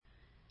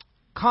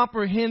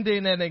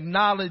Comprehending and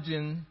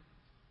acknowledging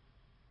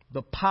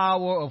the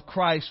power of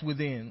Christ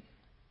within.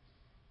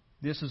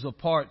 This is a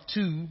part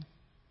 2.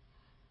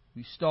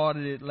 We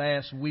started it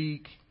last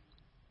week,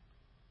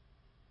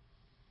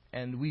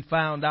 and we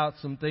found out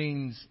some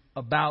things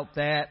about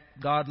that.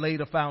 God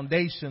laid a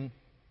foundation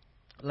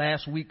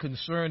last week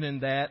concerning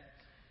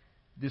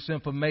this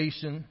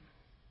information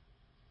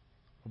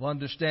of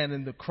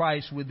understanding the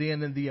Christ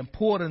within and the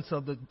importance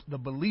of the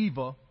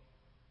believer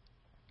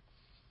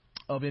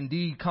of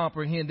indeed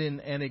comprehending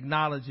and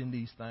acknowledging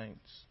these things.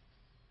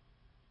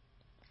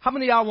 How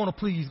many of y'all want to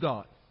please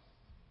God?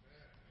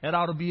 That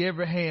ought to be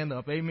every hand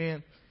up.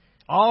 Amen.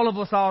 All of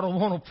us ought to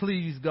want to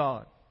please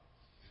God.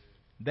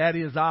 That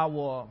is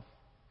our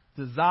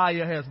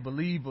desire as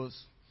believers.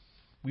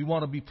 We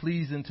want to be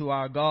pleasing to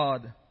our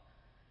God.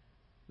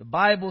 The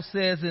Bible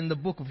says in the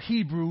book of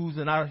Hebrews,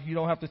 and you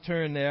don't have to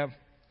turn there,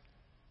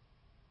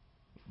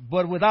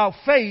 but without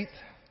faith,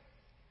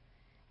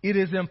 it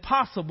is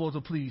impossible to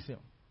please Him.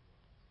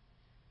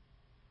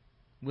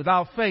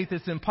 Without faith,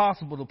 it's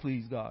impossible to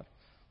please God.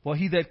 For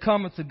he that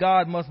cometh to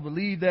God must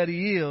believe that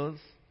He is,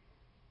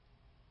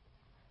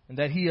 and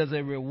that He is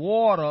a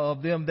rewarder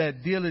of them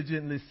that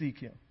diligently seek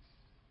Him.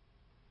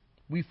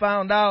 We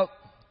found out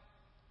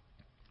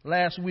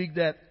last week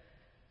that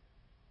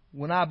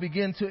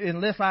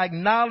unless I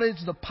acknowledge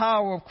the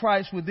power of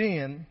Christ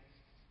within,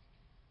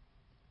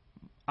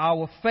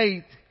 our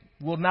faith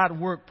will not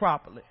work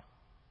properly.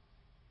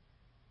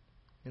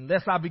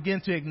 Unless I begin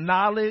to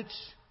acknowledge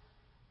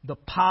the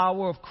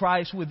power of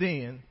Christ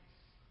within,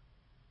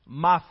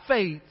 my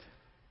faith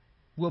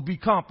will be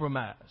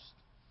compromised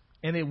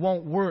and it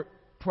won't work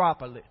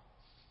properly.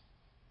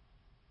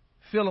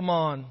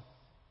 Philemon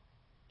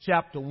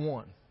chapter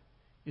 1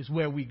 is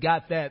where we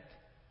got that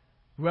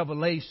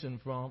revelation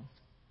from.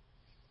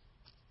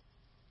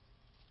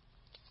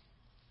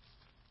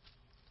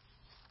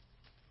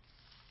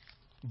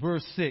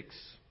 Verse 6.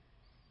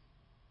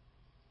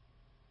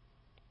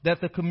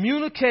 That the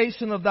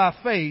communication of thy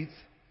faith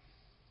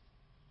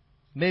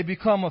may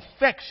become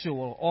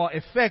effectual or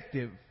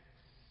effective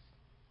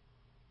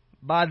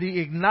by the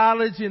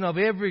acknowledging of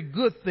every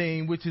good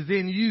thing which is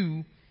in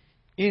you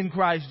in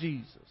Christ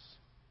Jesus.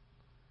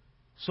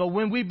 So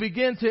when we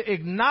begin to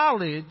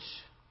acknowledge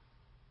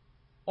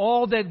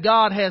all that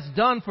God has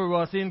done for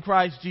us in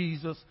Christ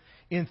Jesus,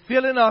 in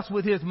filling us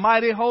with His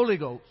mighty Holy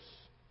Ghost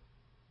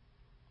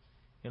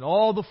and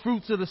all the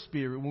fruits of the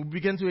Spirit, when we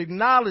begin to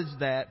acknowledge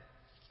that,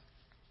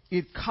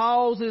 it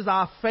causes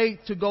our faith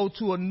to go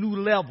to a new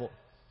level.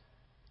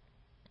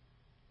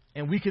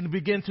 And we can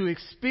begin to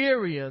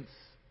experience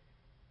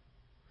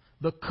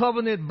the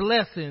covenant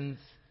blessings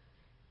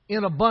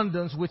in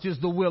abundance, which is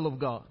the will of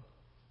God.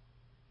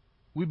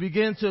 We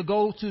begin to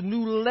go to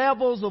new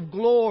levels of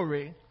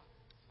glory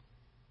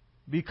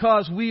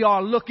because we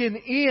are looking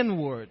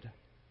inward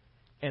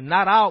and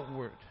not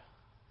outward.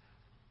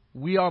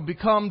 We are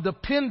become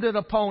dependent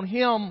upon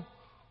Him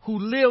who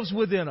lives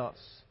within us.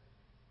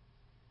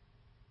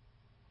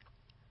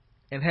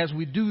 And as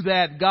we do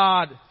that,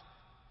 God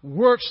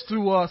works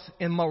through us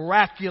in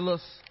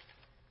miraculous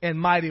and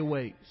mighty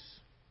ways.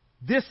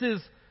 This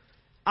is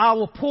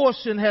our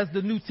portion as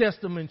the New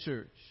Testament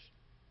church.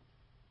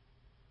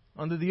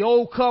 Under the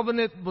old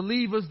covenant,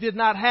 believers did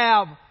not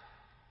have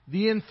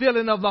the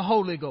infilling of the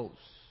Holy Ghost.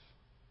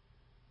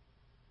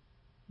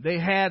 They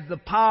had the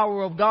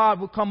power of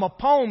God would come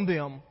upon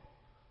them,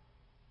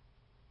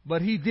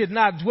 but He did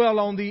not dwell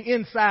on the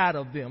inside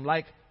of them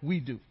like we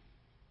do.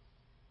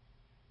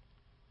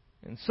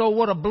 And so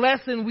what a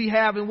blessing we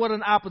have and what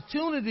an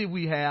opportunity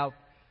we have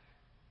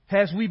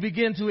as we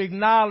begin to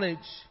acknowledge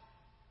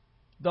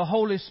the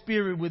Holy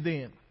Spirit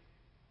within.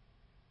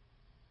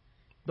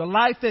 The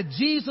life that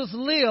Jesus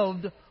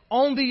lived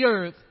on the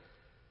earth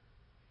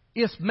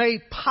is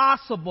made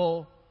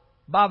possible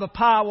by the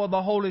power of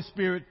the Holy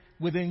Spirit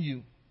within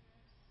you.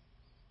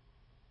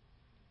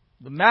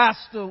 The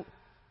Master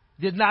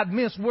did not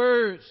mince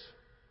words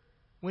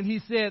when He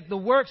said, the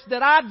works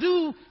that I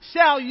do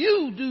shall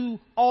you do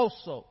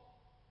also.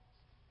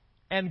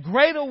 And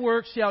greater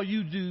works shall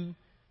you do,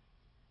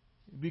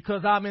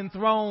 because I'm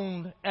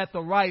enthroned at the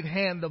right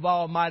hand of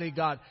Almighty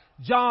God.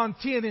 John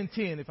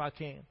 10:10, if I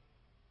can.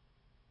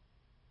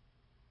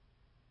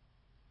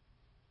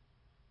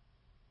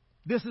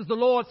 This is the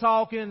Lord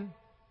talking.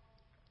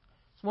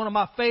 It's one of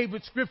my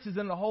favorite scriptures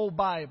in the whole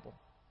Bible.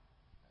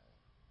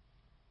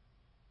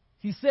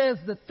 He says,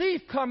 the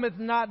thief cometh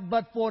not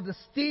but for to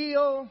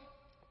steal,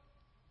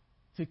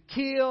 to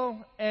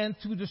kill, and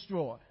to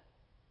destroy.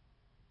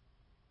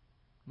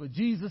 But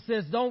Jesus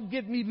says, don't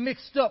get me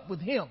mixed up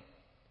with him.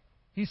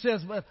 He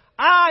says, but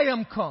I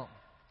am come.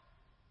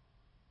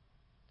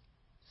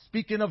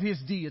 Speaking of His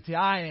deity,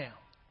 I am.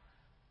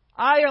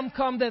 I am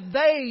come that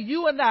they,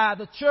 you and I,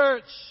 the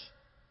church,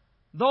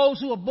 those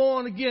who are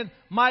born again,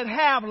 might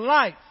have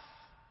life.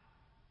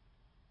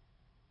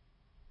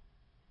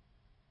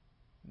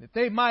 That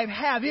they might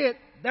have it,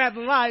 that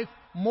life,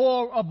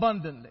 more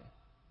abundantly.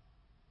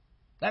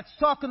 That's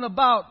talking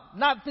about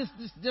not just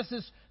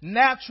this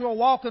natural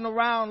walking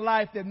around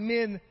life that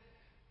men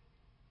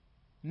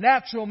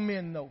natural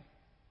men know.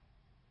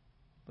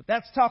 But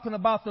that's talking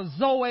about the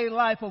Zoe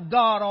life of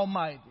God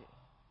Almighty.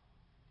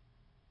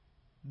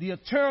 The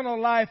eternal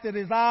life that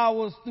is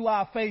ours through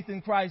our faith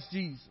in Christ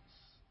Jesus.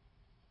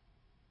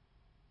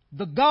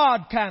 The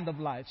God kind of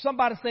life.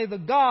 Somebody say the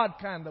God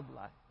kind of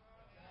life.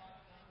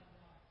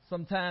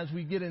 Sometimes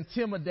we get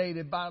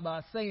intimidated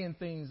by saying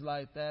things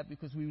like that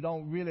because we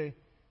don't really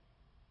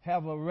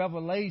have a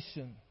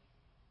revelation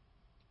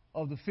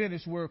of the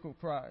finished work of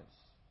Christ.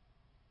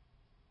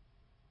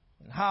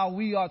 And how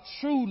we are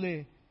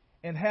truly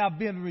and have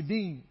been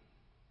redeemed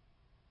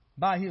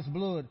by His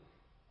blood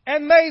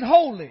and made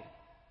holy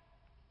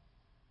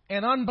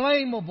and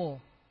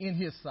unblameable in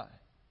His sight.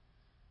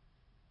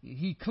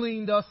 He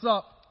cleaned us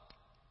up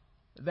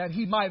that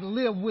He might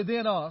live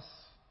within us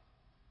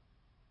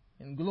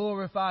and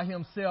glorify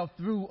Himself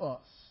through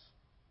us.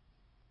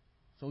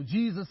 So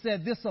Jesus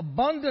said this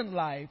abundant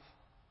life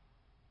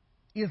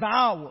is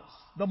ours.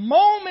 The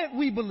moment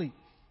we believe,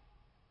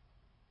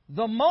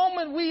 the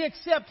moment we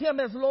accept Him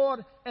as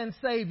Lord and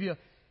Savior,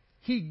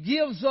 He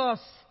gives us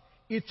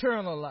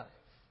eternal life.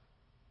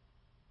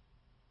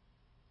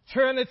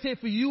 Eternity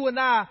for you and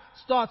I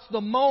starts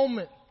the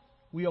moment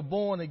we are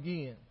born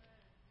again.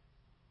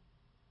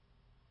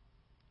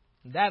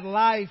 That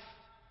life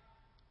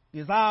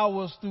is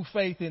ours through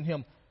faith in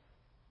Him.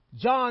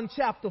 John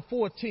chapter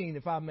 14,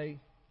 if I may,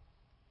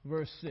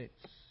 verse 6.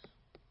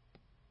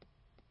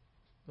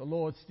 The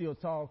Lord's still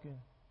talking.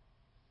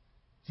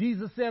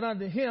 Jesus said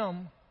unto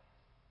him,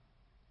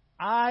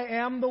 I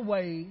am the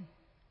way,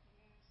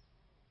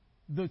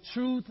 the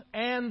truth,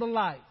 and the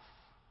life.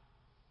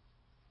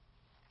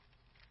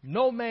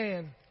 No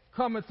man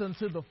cometh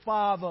unto the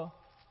Father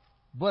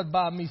but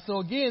by me. So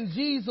again,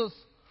 Jesus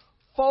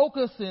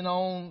focusing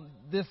on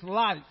this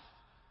life.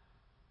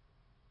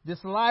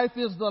 This life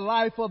is the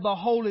life of the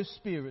Holy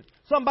Spirit.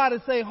 Somebody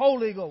say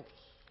Holy Ghost.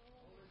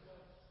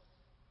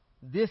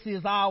 This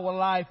is our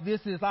life.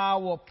 This is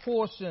our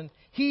portion.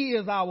 He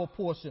is our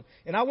portion.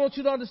 And I want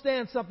you to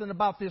understand something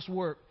about this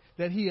work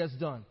that He has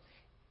done.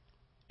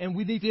 And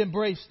we need to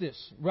embrace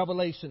this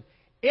revelation.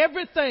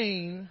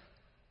 Everything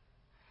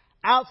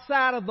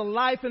outside of the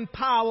life and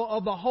power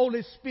of the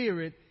Holy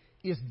Spirit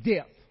is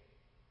death.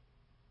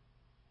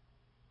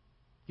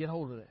 Get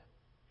hold of that.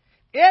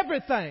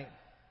 Everything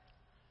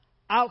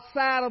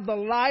outside of the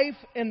life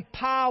and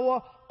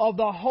power of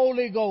the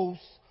Holy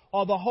Ghost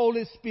or the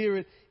Holy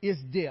Spirit is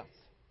death.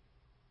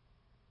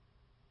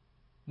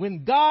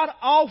 When God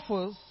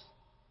offers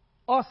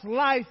us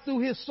life through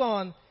His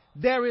Son,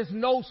 there is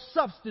no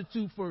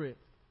substitute for it.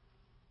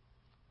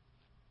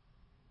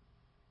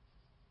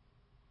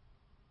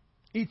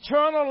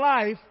 Eternal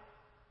life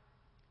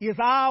is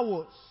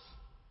ours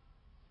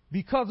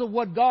because of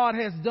what God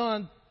has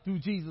done through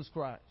Jesus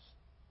Christ.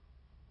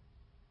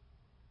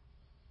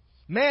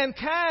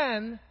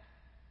 Mankind,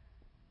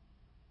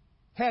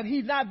 had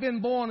he not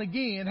been born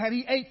again, had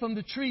he ate from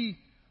the tree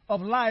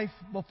of life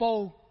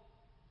before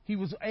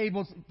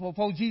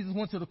Jesus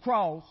went to the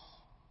cross,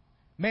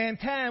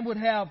 mankind would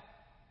have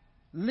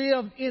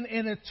lived in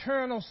an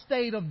eternal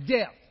state of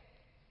death.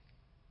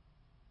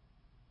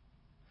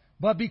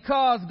 But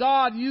because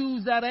God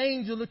used that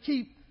angel to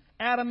keep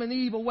Adam and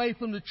Eve away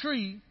from the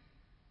tree,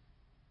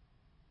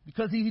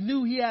 because He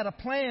knew He had a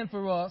plan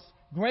for us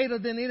greater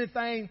than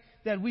anything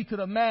that we could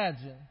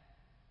imagine.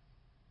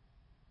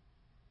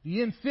 The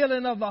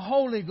infilling of the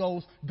Holy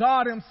Ghost,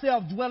 God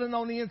Himself dwelling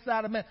on the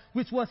inside of man,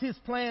 which was His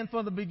plan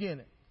from the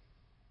beginning.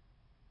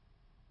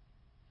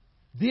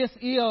 This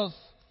is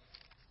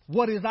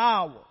what is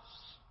ours.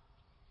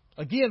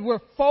 Again, we're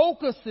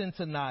focusing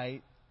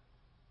tonight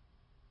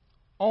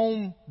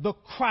on the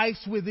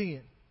Christ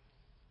within.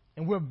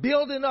 And we're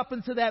building up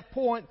into that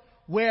point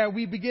where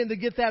we begin to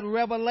get that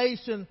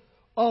revelation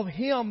of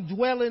Him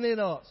dwelling in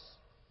us.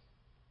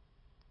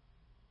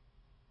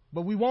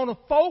 But we want to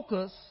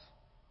focus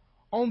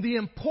on the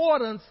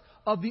importance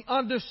of the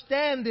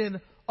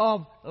understanding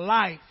of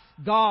life,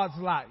 God's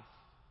life.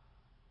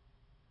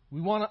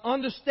 We want to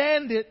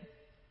understand it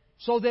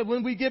so that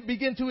when we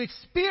begin to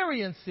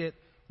experience it,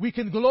 we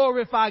can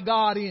glorify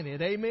God in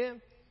it. Amen?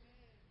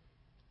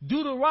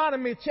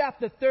 Deuteronomy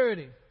chapter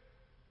 30,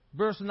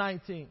 verse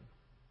 19.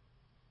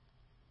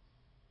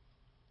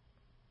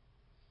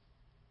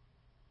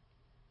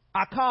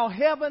 I call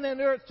heaven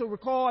and earth to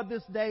record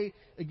this day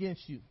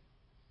against you,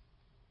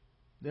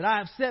 that I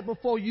have set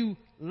before you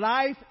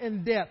life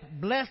and death,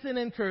 blessing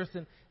and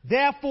cursing.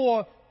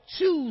 Therefore,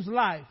 choose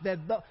life,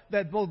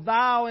 that both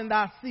thou and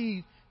thy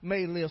seed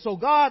may live. So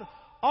God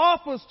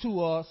offers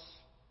to us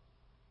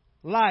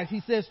life.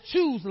 He says,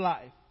 choose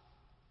life.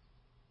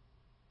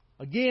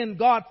 Again,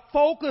 God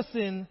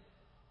focusing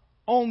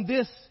on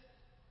this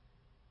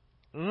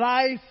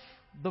life,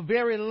 the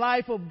very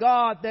life of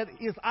God that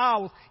is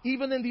ours.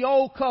 Even in the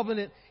old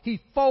covenant,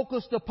 He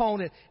focused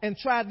upon it and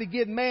tried to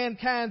get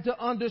mankind to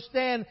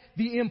understand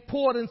the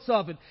importance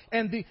of it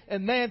and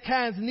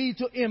mankind's need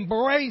to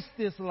embrace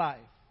this life.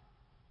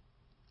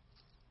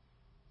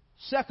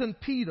 2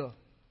 Peter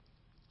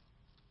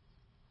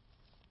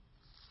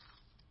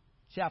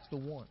chapter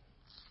 1.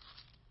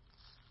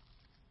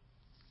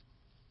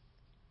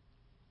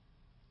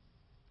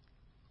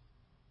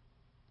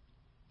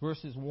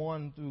 verses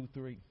 1 through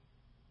 3.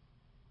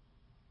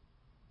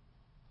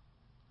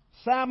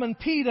 Simon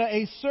Peter,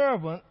 a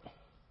servant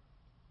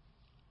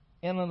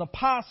and an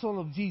apostle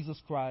of Jesus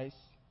Christ,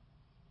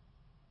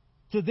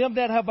 to them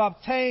that have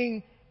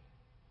obtained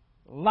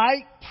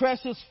like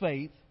precious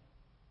faith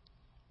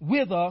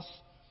with us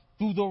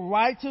through the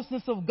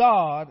righteousness of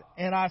God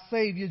and our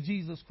Savior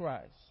Jesus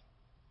Christ.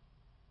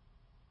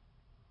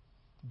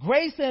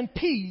 Grace and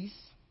peace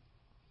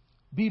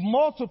be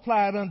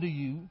multiplied unto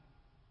you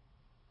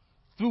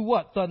through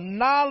what? The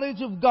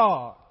knowledge of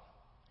God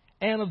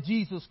and of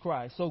Jesus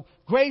Christ. So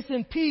grace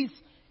and peace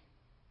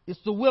is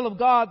the will of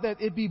God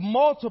that it be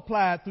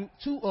multiplied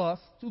to us,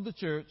 to the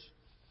church.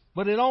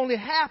 But it only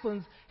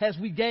happens as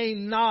we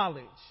gain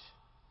knowledge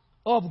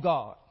of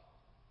God.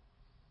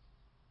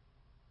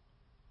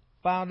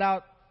 Found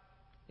out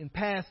in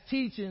past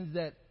teachings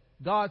that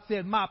God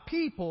said, my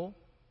people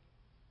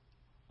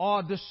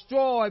are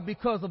destroyed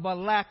because of a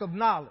lack of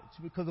knowledge,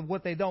 because of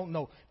what they don't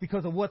know,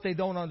 because of what they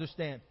don't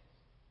understand,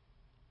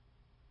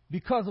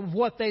 because of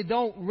what they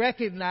don't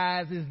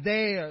recognize as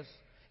theirs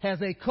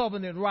as a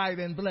covenant right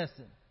and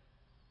blessing.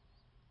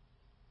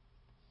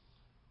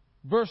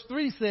 Verse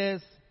 3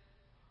 says,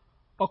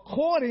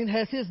 according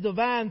as his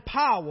divine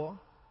power,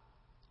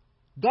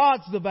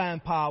 God's divine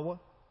power,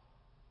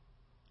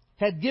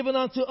 had given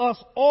unto us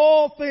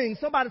all things.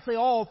 Somebody say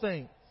all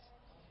things.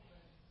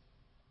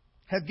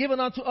 Has given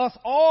unto us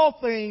all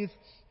things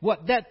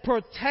what that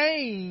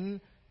pertain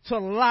to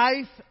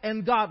life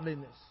and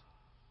godliness.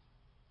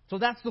 So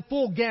that's the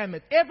full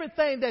gamut.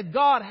 Everything that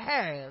God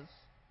has,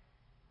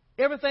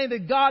 everything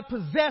that God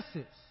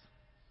possesses,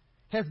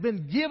 has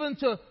been given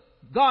to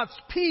God's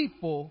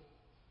people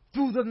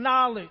through the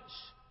knowledge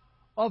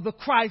of the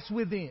Christ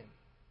within.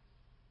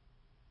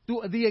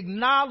 Through the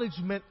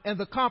acknowledgement and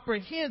the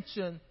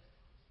comprehension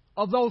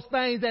of those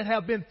things that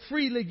have been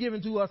freely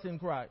given to us in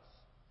Christ.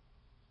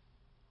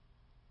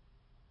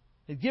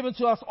 It's given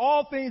to us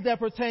all things that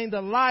pertain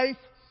to life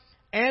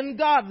and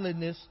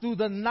godliness through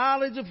the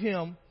knowledge of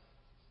him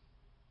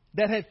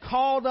that had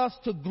called us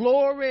to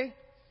glory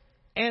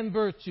and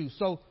virtue.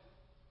 So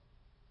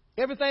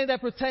everything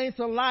that pertains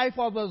to life,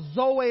 or the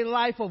Zoe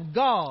life of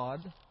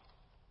God,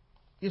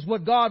 is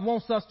what God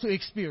wants us to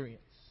experience.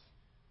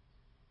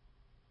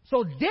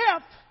 So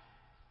death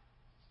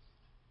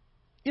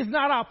is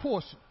not our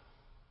portion.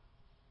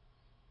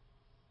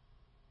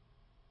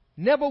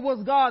 Never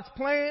was God's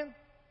plan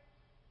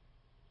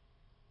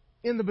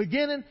in the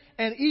beginning,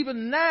 and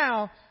even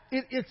now,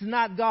 it's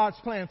not God's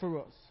plan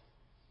for us.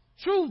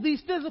 True,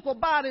 these physical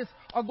bodies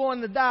are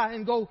going to die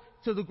and go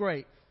to the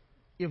grave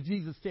if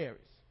Jesus tarries.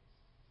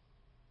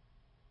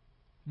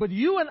 But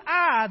you and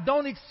I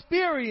don't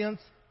experience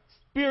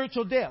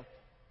spiritual death.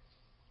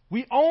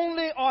 We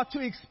only are to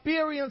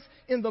experience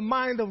in the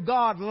mind of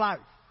God life.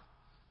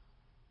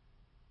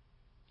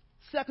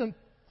 2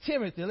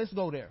 Timothy, let's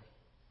go there.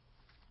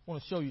 I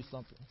want to show you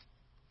something.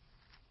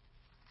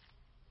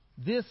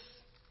 This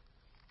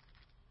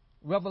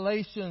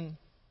revelation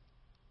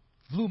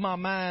blew my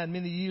mind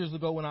many years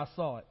ago when I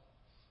saw it.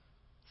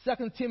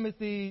 2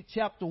 Timothy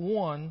chapter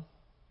 1,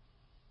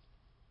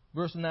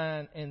 verse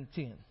 9 and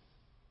 10.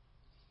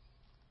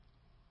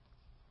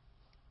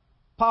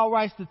 Paul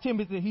writes to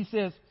Timothy, he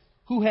says,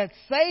 who had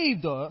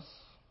saved us.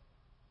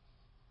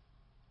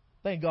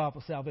 Thank God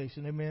for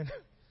salvation, amen.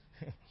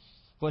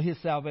 For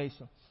his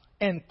salvation.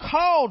 And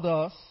called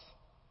us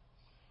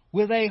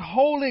with a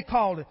holy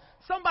calling.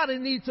 Somebody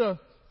needs to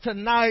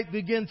tonight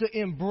begin to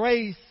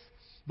embrace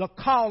the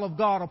call of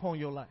God upon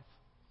your life.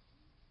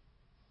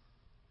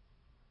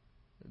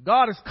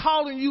 God is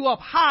calling you up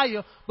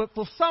higher, but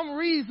for some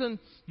reason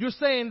you're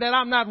saying that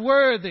I'm not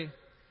worthy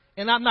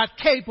and I'm not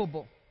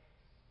capable.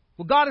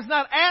 Well, God is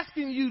not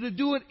asking you to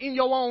do it in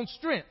your own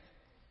strength.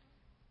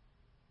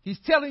 He's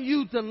telling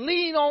you to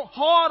lean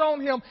hard on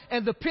him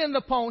and depend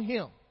upon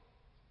him.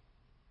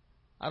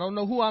 I don't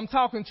know who I'm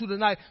talking to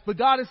tonight, but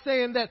God is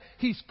saying that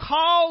he's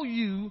called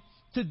you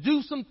to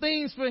do some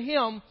things for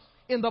him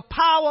in the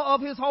power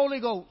of his Holy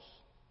Ghost.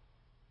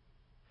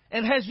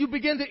 And as you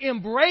begin to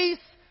embrace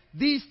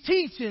these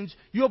teachings,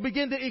 you'll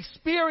begin to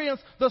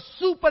experience the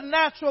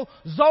supernatural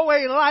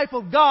Zoe life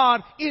of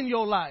God in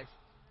your life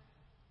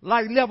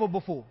like never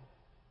before.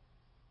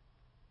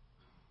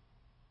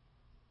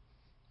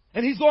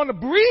 And he's going to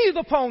breathe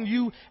upon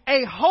you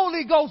a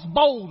Holy Ghost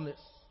boldness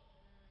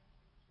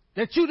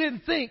that you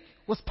didn't think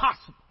was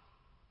possible.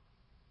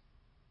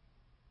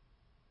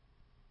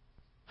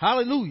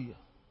 Hallelujah.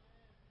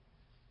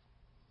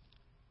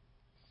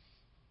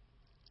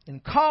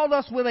 And called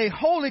us with a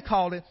holy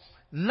calling,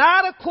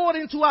 not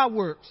according to our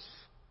works,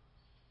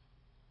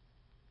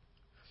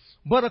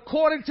 but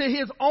according to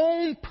his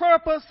own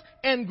purpose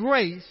and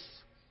grace,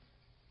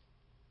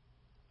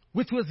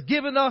 which was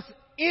given us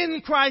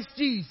in Christ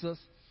Jesus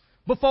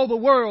before the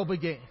world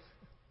began.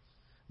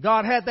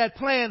 God had that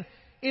plan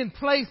in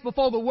place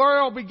before the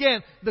world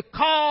began. The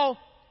call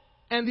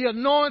and the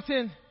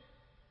anointing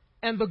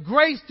and the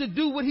grace to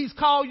do what he's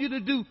called you to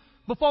do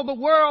before the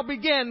world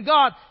began.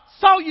 God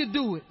saw you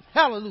do it.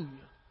 Hallelujah.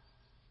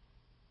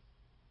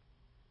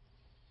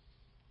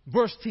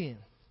 Verse 10.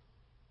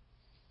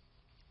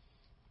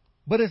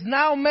 But is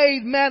now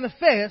made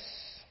manifest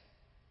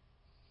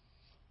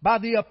by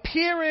the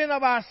appearing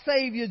of our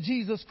Savior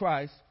Jesus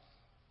Christ,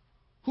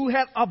 who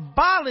hath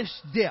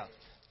abolished death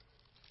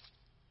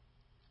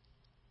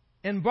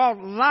and brought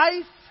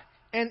life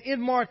and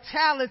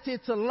immortality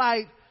to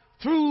light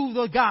through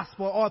the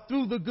gospel, or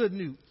through the good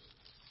news.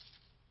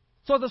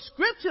 So the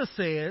scripture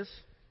says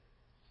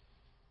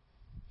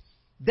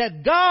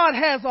that God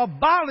has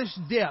abolished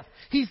death.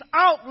 He's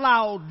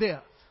outlawed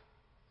death.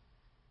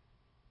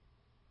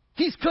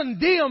 He's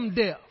condemned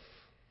death.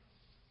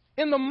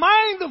 In the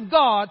mind of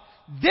God,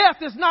 death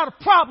is not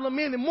a problem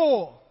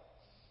anymore,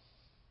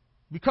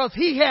 because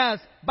He has,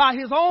 by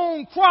His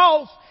own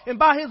cross and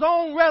by His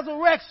own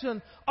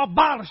resurrection,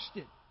 abolished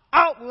it,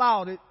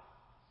 outlawed it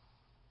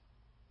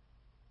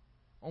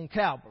on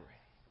Calvary.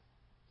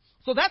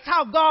 So that's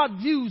how God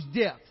views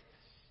death.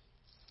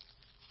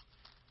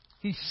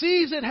 He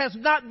sees it as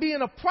not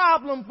being a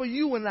problem for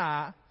you and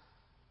I.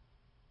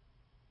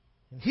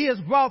 And He has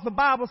brought, the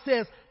Bible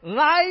says,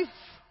 life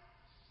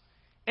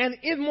and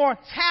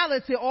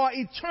immortality, or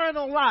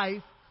eternal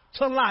life,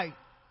 to light.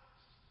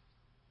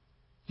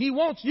 He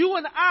wants you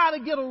and I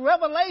to get a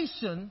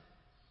revelation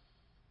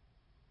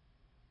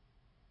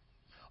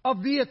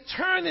of the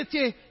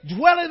eternity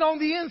dwelling on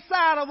the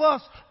inside of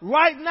us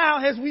right now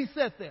as we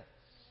sit there.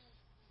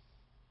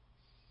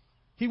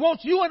 He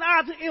wants you and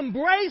I to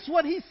embrace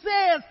what He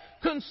says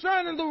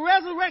concerning the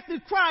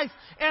resurrected Christ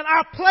and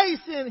our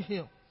place in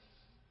Him,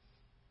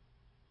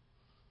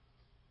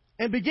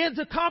 and begin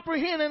to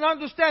comprehend and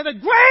understand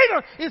that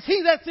greater is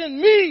He that's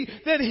in me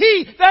than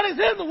he that is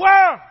in the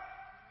world.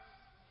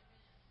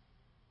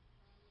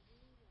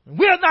 And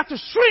we are not to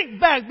shrink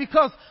back,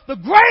 because the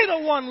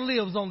greater one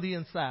lives on the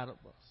inside of us.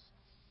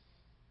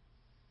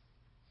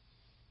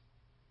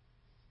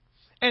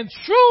 And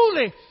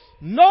truly,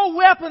 no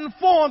weapon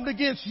formed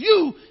against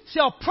you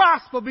shall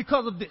prosper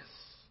because of this.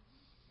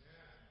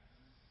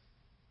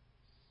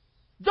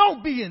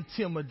 Don't be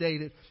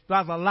intimidated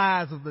by the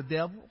lies of the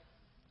devil.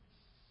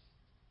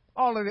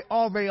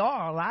 All they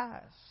are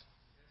lies.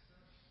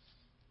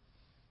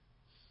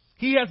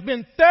 He has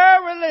been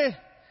thoroughly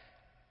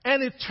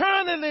and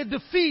eternally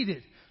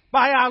defeated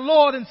by our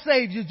Lord and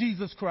Savior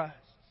Jesus Christ.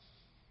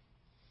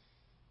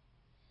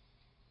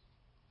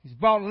 He's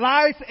brought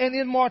life and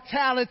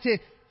immortality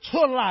to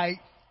light,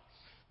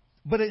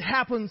 but it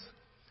happens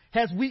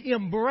as we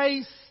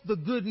embrace the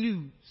good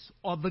news,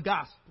 or the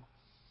gospel.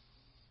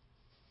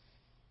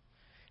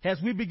 As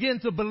we begin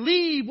to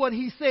believe what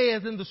He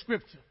says in the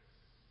scripture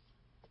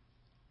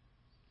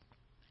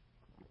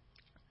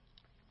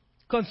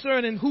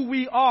concerning who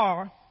we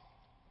are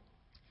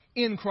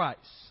in Christ.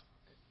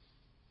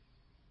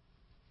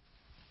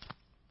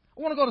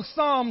 I want to go to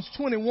Psalms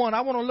 21.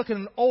 I want to look at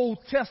an Old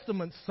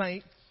Testament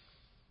saint,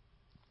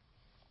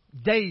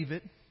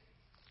 David,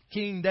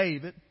 King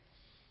David.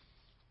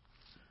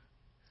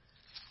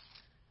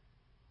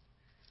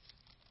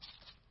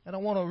 And I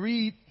want to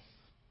read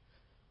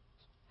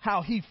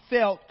how he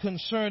felt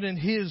concerning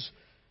his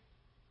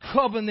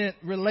covenant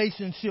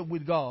relationship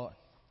with God.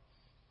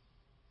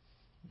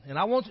 And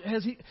I want,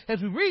 as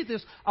we read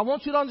this, I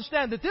want you to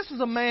understand that this is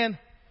a man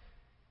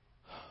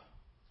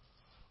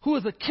who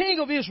is a king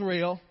of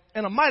Israel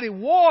and a mighty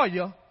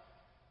warrior,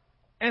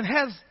 and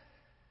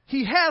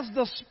he has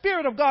the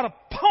Spirit of God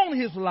upon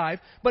his life,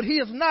 but he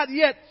has not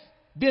yet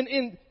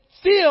been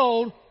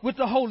filled with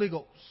the Holy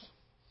Ghost.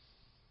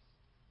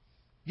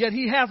 Yet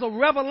he has a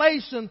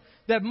revelation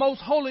that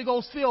most Holy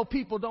Ghost filled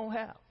people don't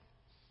have.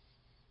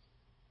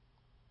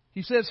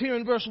 He says here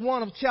in verse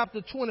 1 of chapter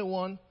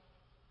 21,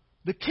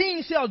 the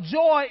king shall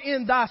joy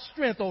in thy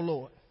strength, O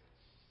Lord,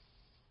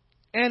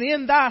 and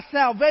in thy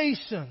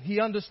salvation. He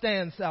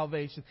understands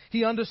salvation.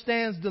 He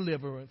understands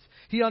deliverance.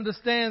 He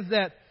understands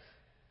that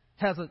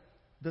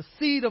the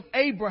seed of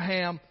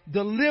Abraham,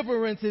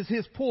 deliverance is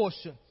his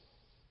portion.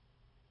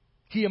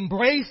 He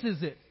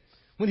embraces it.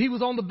 When he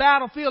was on the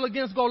battlefield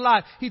against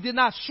Goliath, he did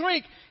not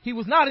shrink. He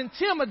was not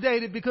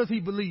intimidated, because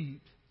he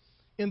believed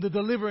in the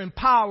delivering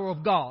power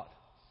of God.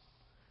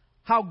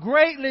 How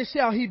greatly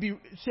shall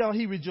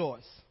he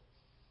rejoice?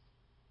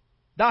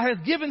 Thou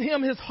hast given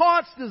him his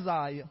heart's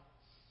desire.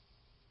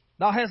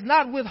 Thou hast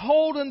not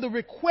withholden the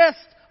request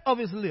of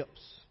his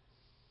lips.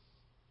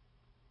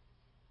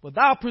 But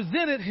thou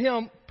prevented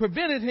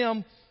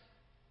him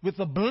with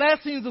the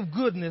blessings of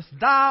goodness.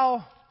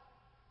 Thou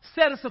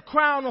settest a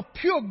crown of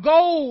pure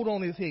gold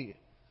on his head.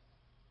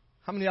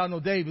 How many of y'all know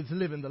David's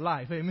living the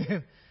life?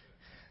 Amen.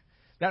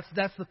 That's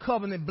the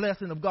covenant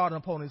blessing of God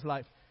upon his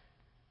life.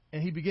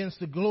 And he begins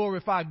to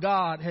glorify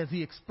God as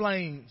he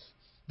explains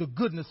the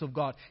goodness of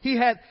God. He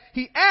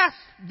asked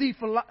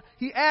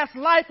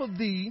life of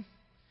thee,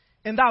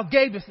 and thou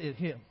gavest it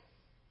him.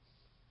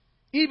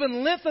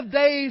 Even length of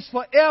days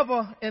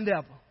forever and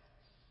ever.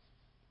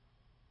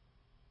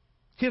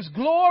 His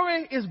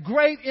glory is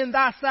great in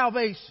thy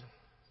salvation.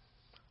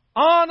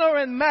 Honor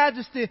and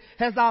majesty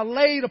hast thou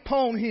laid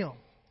upon him.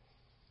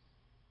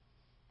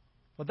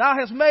 For thou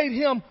hast made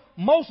him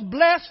most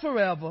blessed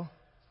forever.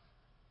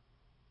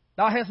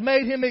 Thou hast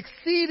made him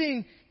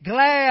exceeding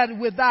glad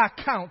with thy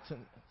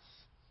countenance.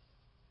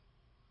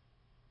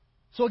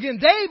 So again,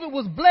 David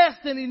was blessed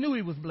and he knew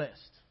he was blessed.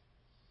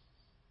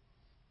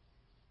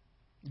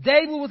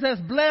 David was as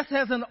blessed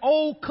as an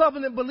old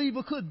covenant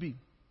believer could be.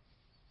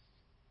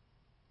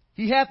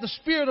 He had the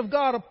Spirit of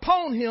God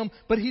upon him,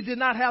 but he did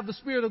not have the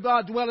Spirit of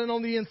God dwelling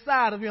on the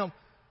inside of him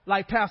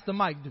like Pastor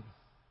Mike do.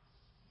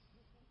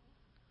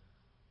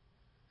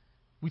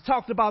 We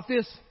talked about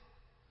this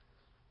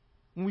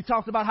when we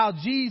talked about how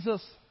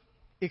Jesus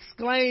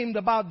exclaimed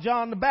about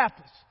John the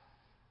Baptist.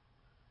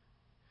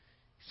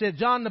 He said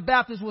John the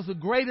Baptist was the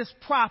greatest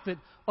prophet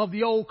of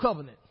the old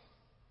covenant.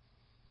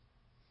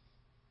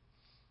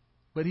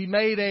 But he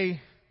made a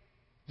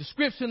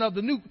description of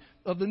the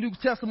New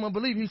Testament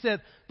believer. He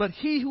said, but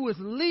he who is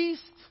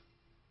least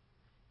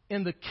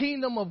in the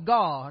kingdom of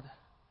God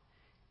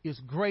is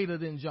greater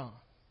than John.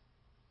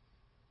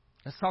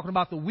 That's talking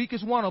about the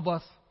weakest one of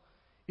us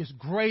is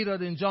greater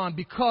than John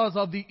because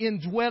of the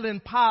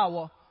indwelling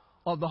power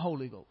of the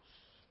Holy Ghost.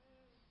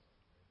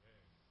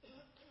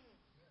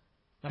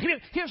 Now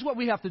here's what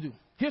we have to do.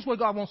 Here's what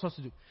God wants us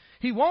to do.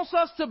 He wants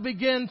us to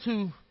begin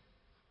to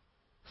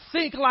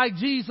think like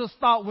Jesus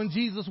thought when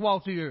Jesus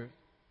walked the earth.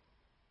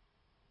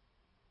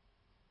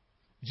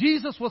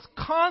 Jesus was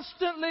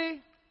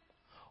constantly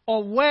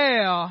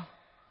aware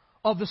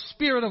of the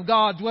Spirit of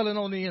God dwelling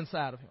on the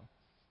inside of him.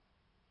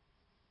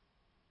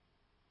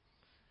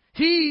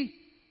 He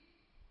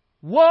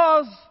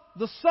was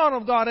the Son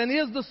of God and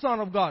is the Son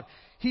of God.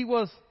 He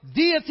was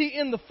deity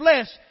in the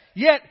flesh,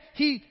 yet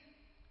he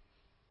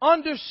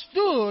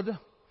understood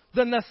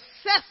the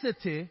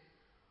necessity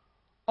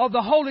of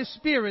the Holy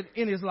Spirit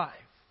in his life.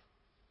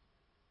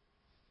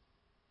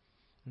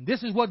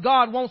 This is what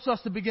God wants us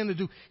to begin to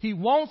do. He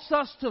wants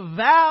us to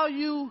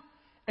value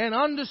and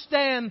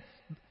understand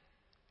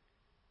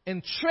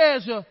and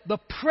treasure the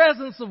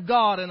presence of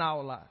God in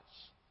our lives.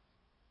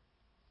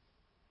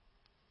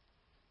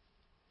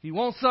 He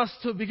wants us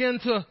to begin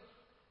to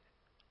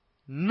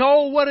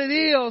know what it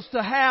is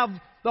to have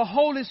the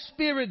Holy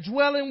Spirit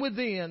dwelling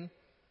within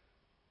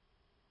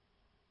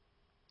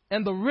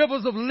and the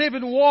rivers of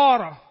living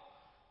water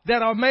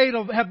that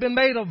have been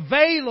made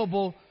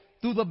available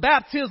through the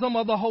baptism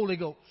of the Holy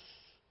Ghost.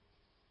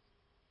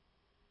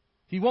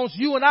 He wants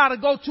you and I to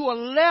go to a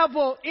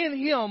level in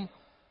him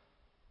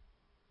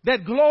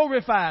that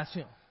glorifies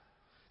him.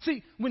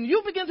 See, when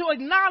you begin to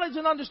acknowledge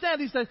and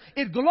understand these things,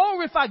 it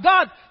glorifies.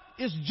 God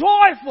is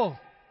joyful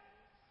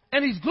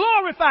and he's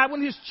glorified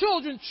when his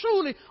children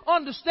truly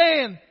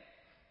understand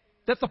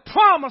that the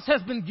promise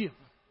has been given.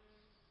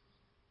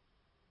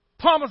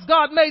 Promise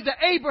God made to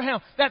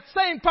Abraham, that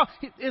same promise,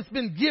 it's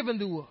been given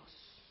to us.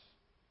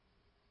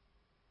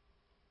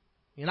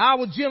 In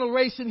our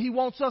generation, he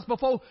wants us,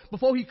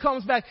 before he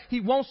comes back, he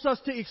wants us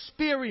to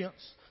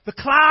experience the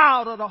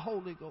cloud of the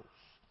Holy Ghost.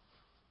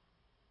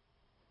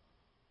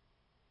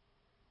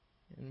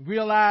 And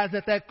realize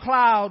that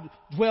cloud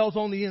dwells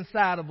on the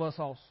inside of us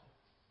also.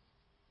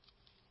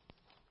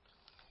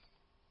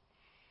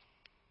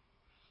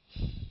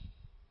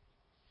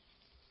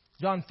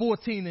 John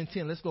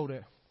 14:10, let's go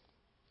there.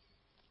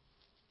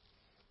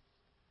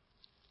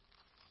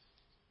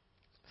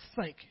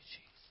 Thank you, Jesus.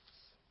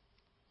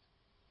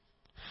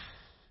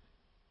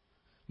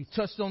 We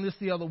touched on this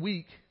the other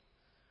week,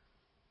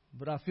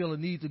 but I feel a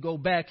need to go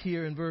back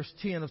here in verse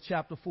 10 of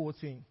chapter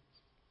 14.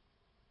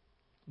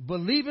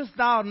 Believest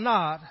thou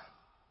not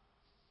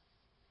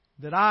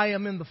that I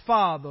am in the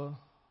Father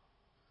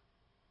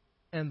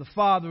and the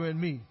Father in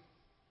me?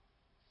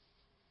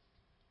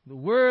 The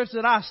words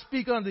that I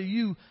speak unto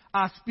you,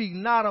 I speak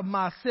not of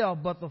myself,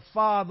 but the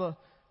Father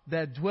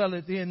that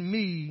dwelleth in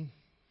me,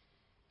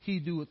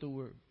 he doeth the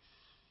works.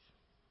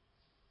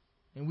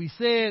 And we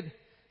said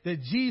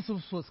that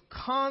Jesus was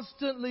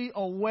constantly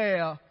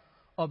aware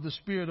of the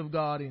Spirit of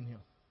God in him.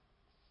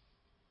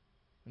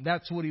 And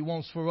that's what he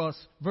wants for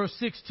us. Verse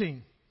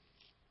 16.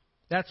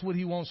 That's what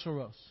he wants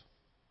for us.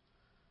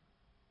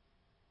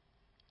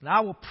 And I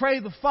will pray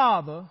the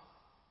Father,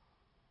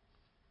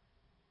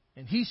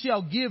 and he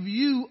shall give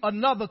you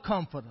another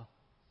comforter,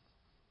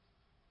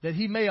 that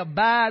he may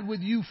abide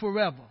with you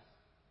forever.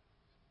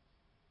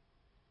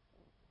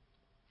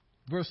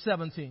 Verse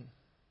 17.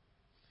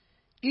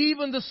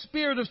 Even the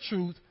Spirit of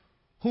truth,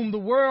 whom the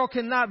world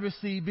cannot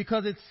receive,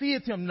 because it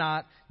seeth him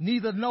not,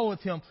 neither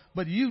knoweth him,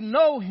 but you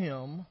know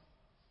him.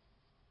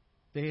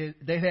 They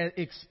had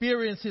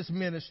experienced his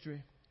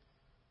ministry.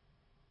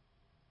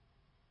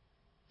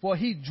 For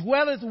he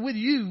dwelleth with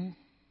you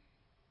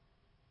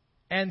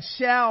and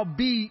shall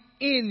be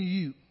in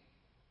you.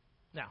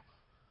 Now,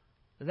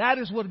 that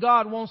is what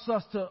God wants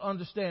us to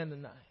understand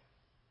tonight.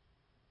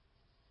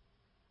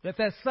 That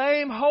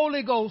same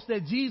Holy Ghost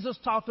that Jesus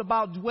talked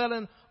about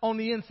dwelling on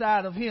the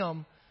inside of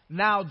him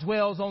now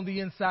dwells on the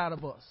inside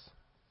of us.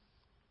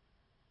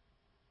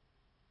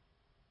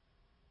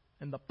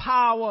 And the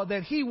power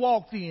that he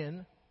walked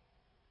in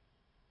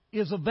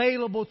is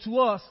available to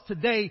us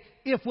today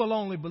if we'll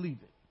only believe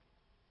it.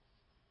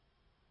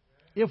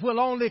 If we'll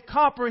only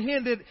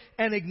comprehend it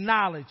and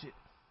acknowledge it.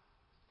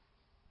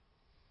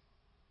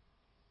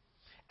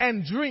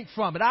 and drink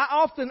from it. I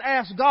often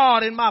ask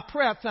God in my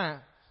prayer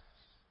time,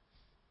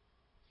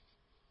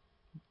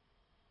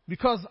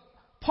 because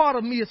part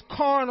of me is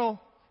carnal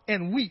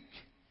and weak.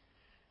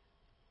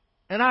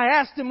 And I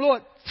asked him,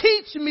 Lord,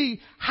 teach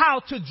me how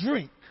to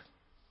drink.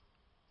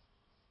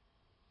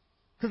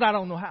 Because I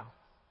don't know how.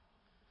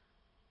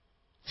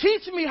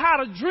 Teach me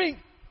how to drink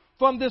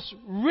from this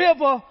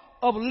river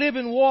of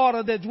living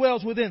water that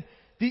dwells within.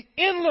 The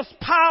endless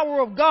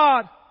power of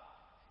God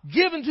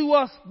given to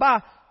us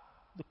by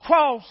the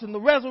cross and the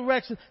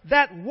resurrection.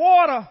 That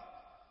water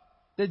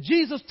that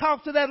Jesus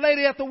talked to that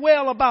lady at the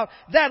well about,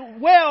 that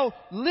well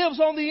lives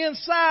on the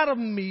inside of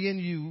me and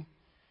you.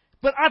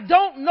 But I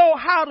don't know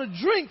how to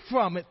drink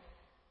from it.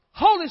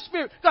 Holy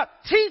Spirit, God,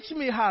 teach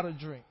me how to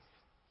drink,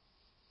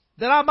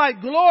 that I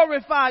might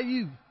glorify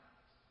you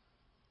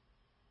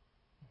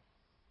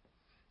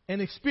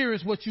and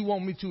experience what you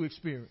want me to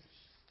experience.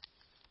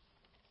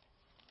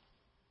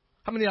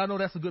 How many of y'all know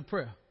that's a good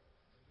prayer?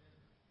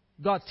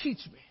 God, teach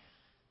me.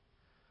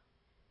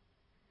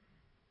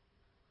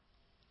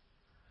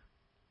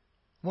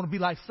 I want to be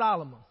like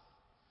Solomon.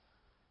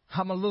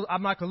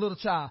 I'm like a little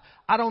child.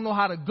 I don't know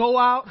how to go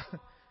out,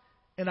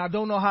 and I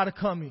don't know how to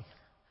come in.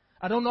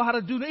 I don't know how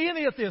to do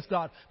any of this,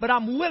 God, but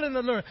I'm willing to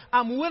learn.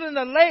 I'm willing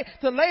to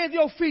lay at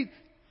your feet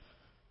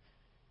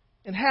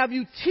and have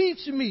you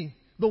teach me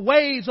the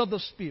ways of the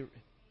Spirit.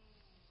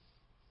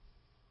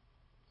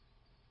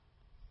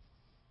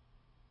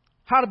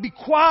 How to be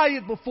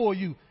quiet before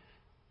you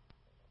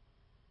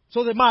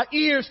so that my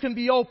ears can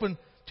be open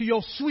to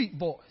your sweet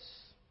voice.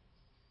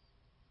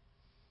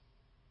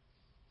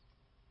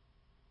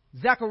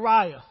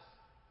 Zechariah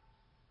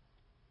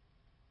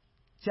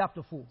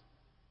chapter 4.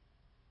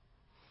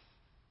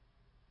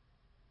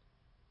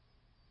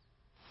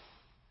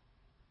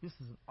 This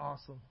is an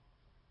awesome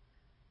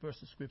verse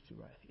of scripture,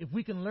 right? If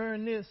we can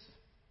learn this,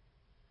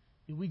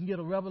 if we can get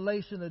a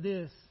revelation of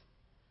this,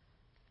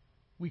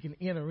 we can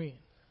enter in.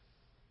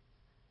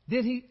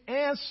 Then he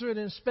answered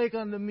and spake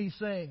unto me,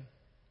 saying,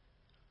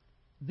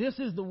 this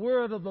is the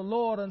word of the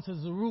Lord unto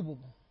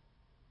Zerubbabel,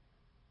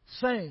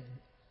 saying,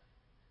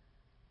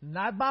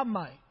 not by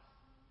might,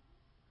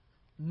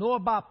 nor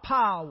by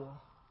power,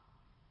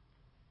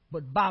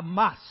 but by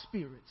my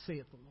Spirit,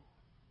 saith the Lord.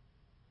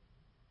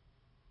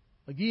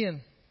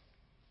 Again,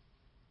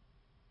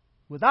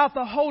 without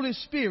the Holy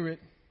Spirit,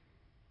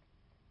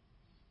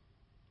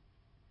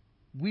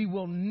 we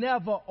will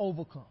never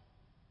overcome.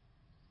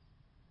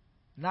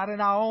 Not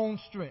in our own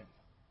strength.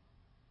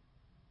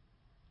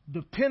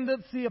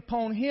 Dependency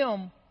upon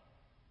Him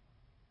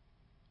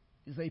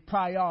is a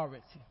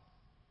priority.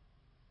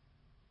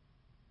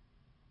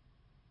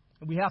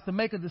 And we have to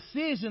make a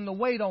decision to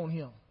wait on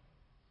Him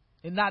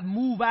and not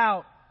move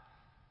out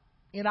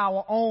in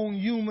our own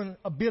human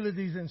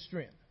abilities and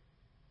strength.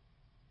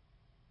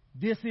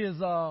 This is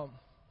a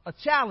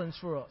challenge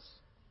for us,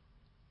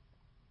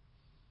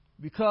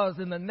 because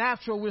in the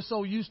natural we're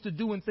so used to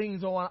doing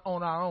things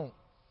on our own.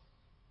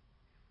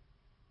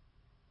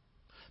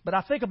 But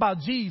I think about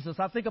Jesus.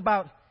 I think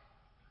about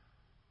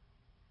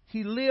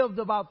He lived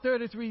about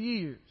 33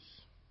 years,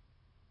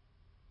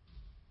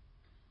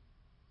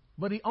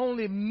 but He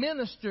only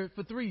ministered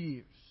for 3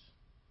 years.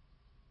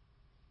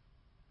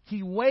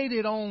 He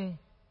waited on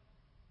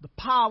the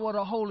power of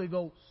the Holy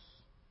Ghost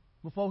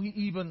before He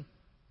even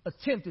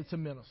attempted to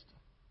minister.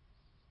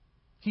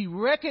 He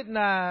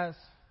recognized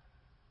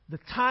the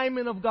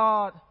timing of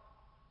God,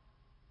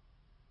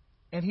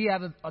 and He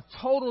had a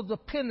total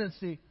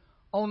dependency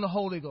on the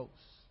Holy Ghost.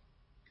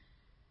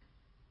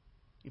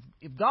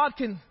 If God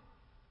can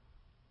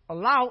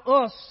allow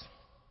us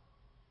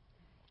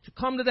to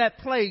come to that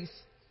place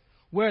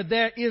where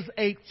there is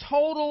a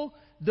total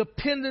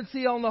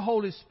dependency on the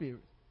Holy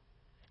Spirit.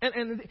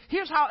 And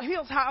here's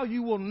how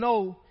you will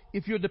know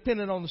if you're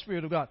dependent on the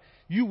Spirit of God.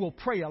 You will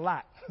pray a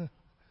lot.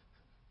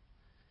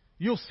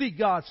 You'll seek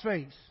God's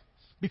face,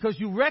 because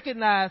you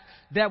recognize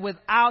that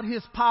without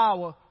His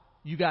power,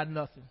 you got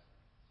nothing.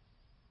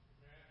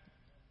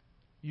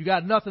 You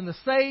got nothing to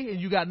say, and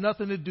you got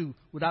nothing to do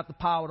without the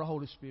power of the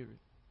Holy Spirit.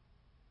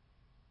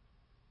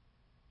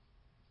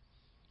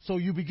 So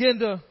you begin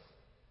to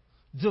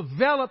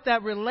develop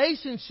that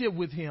relationship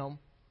with Him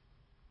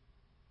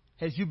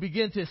as you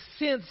begin to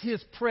sense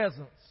His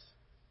presence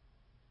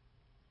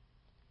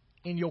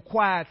in your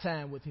quiet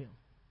time with Him.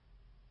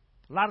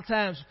 A lot of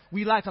times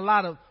we like a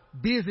lot of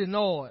busy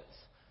noise,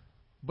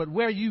 but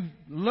where you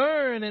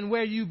learn and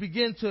where you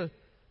begin to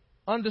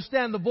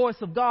understand the voice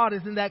of God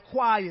is in that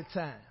quiet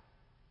time.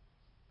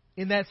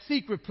 In that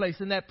secret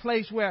place, in that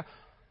place where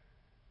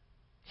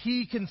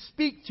He can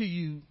speak to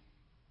you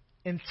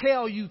and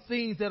tell you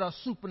things that are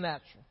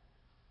supernatural.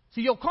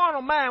 See, your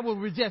carnal mind will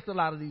reject a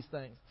lot of these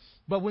things.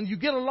 But when you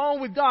get along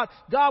with God,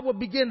 God will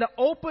begin to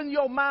open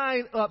your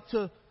mind up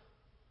to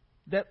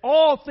that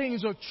all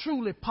things are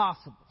truly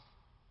possible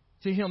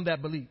to him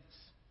that believes.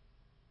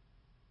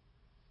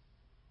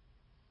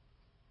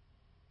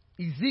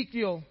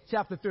 Ezekiel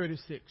chapter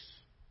 36.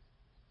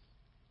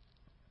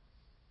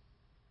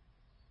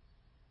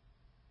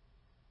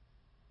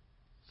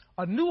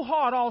 A new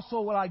heart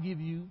also will I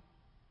give you,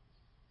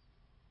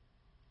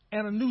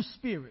 and a new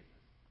spirit.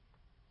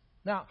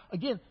 Now,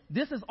 again,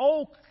 this is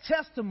Old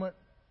Testament,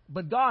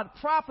 but God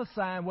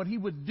prophesying what he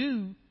would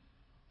do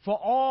for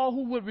all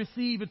who would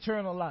receive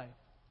eternal life.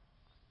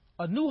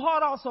 A new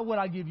heart also would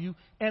I give you,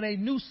 and a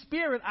new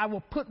spirit I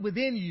will put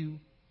within you,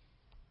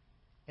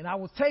 and I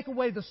will take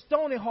away the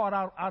stony heart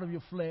out of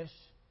your flesh,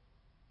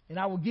 and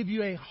I will give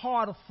you a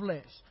heart of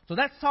flesh. So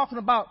that's talking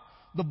about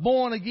the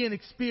born again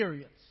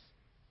experience.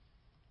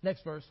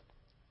 Next verse.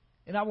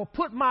 And I will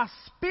put my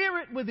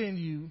spirit within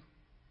you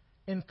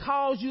and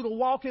cause you to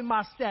walk in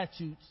my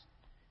statutes,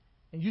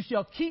 and you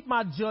shall keep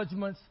my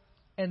judgments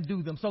and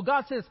do them. So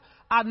God says,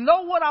 I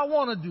know what I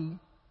want to do.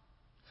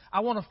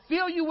 I want to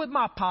fill you with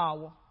my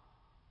power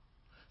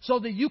so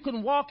that you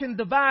can walk in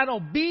divine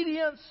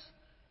obedience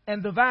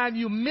and divine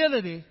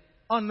humility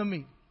under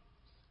me.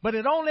 But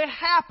it only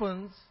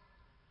happens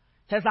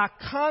as I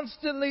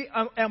constantly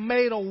am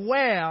made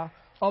aware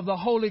of the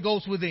Holy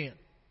Ghost within.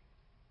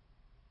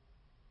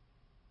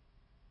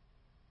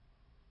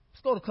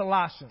 Let's go to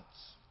Colossians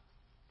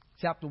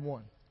chapter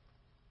 1.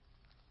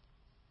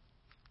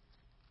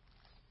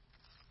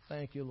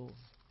 Thank you, Lord.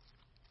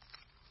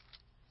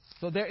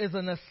 So there is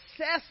a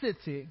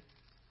necessity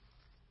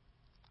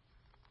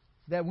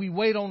that we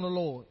wait on the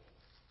Lord.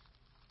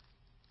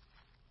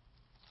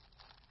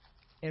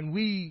 And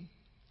we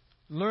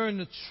learn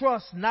to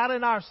trust not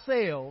in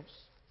ourselves,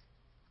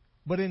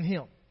 but in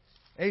Him.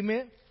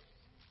 Amen?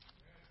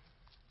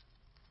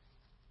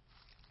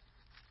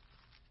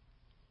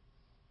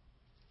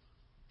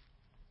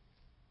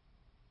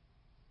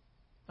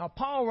 Now,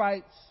 Paul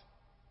writes,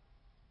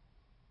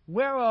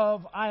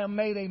 whereof I am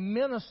made a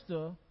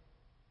minister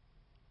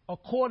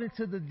according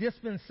to the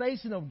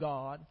dispensation of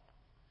God,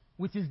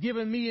 which is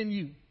given me and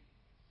you,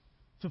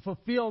 to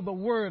fulfill the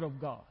word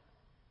of God.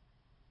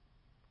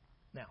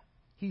 Now,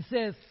 he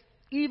says,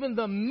 even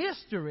the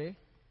mystery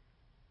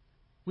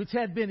which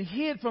had been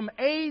hid from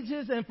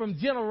ages and from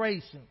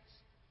generations,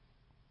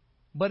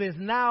 but is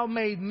now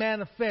made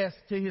manifest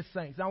to his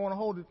saints. Now, I want to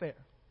hold it there.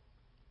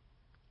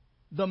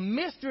 The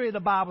mystery, the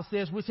Bible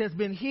says, which has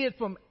been hid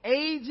from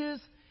ages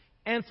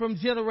and from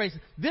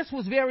generations. This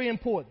was very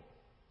important.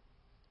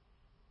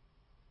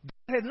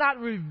 God had not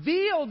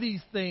revealed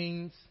these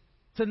things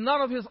to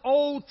none of his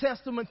Old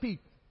Testament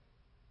people.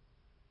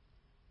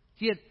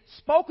 He had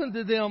spoken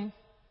to them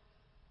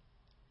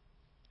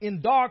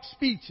in dark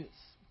speeches.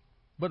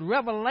 But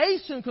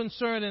revelation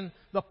concerning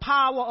the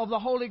power of the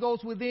Holy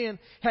Ghost within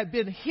had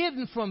been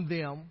hidden from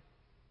them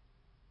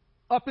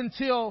up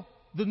until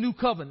the new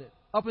covenant,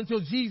 up until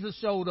Jesus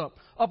showed up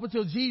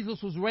until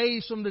Jesus was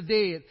raised from the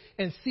dead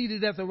and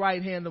seated at the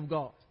right hand of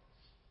God.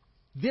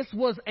 This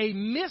was a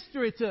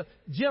mystery to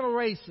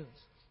generations.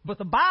 But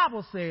the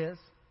Bible says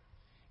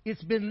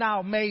it's been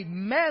now made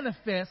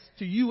manifest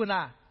to you and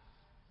I.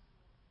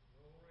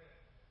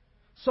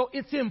 So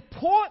it's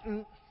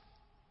important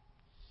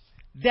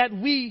that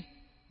we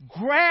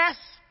grasp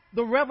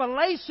the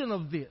revelation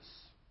of this,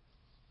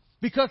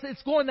 because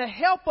it's going to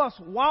help us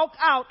walk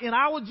out in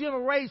our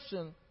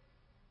generation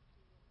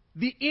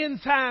the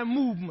end time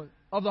movement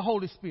of the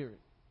Holy Spirit.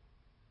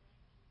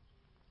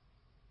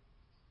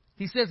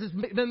 He says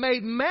it's been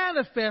made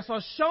manifest or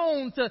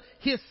shown to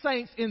his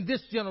saints in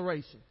this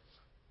generation.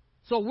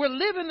 So we're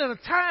living in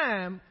a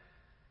time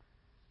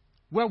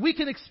where we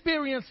can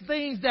experience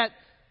things that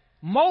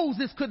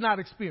Moses could not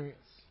experience.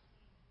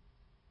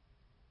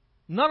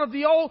 None of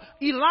the old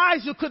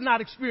Elijah could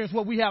not experience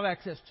what we have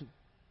access to.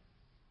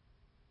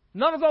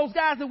 None of those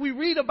guys that we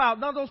read about,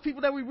 none of those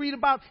people that we read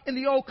about in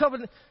the Old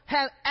Covenant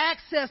had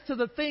access to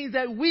the things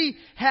that we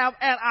have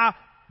at our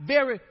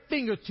very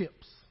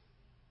fingertips.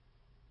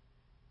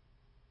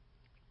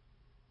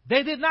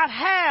 They did not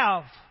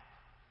have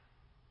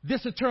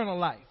this eternal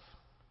life.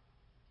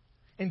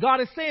 And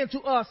God is saying to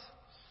us,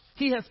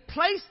 He has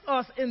placed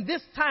us in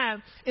this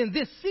time, in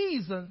this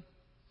season,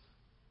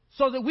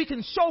 so that we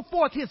can show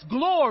forth His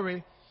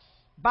glory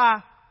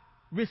by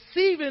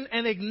receiving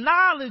and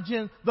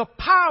acknowledging the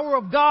power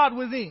of God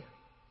within.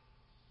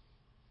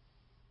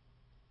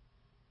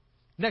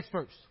 Next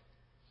verse.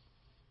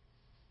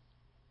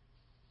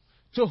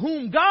 To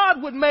whom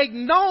God would make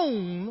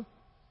known,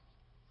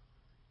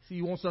 see,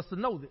 He wants us to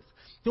know this,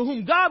 to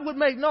whom God would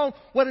make known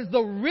what is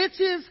the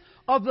riches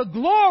of the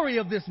glory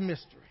of this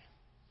mystery.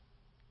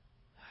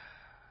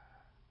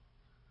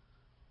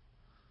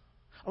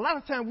 A lot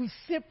of times we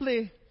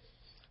simply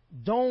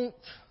don't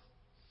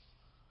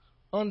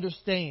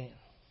understand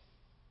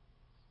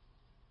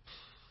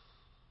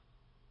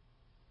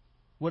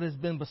what has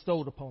been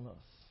bestowed upon us.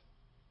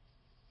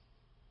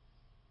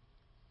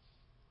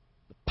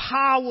 The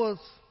powers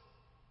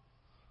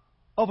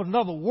of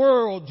another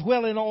world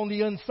dwelling on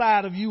the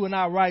inside of you and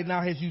I right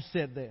now, as you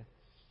said there.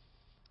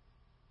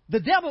 The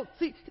devil,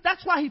 see,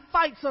 that's why he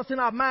fights us in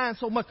our minds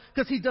so much,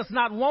 because he does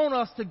not want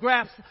us to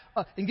grasp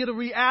and get a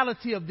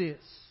reality of this.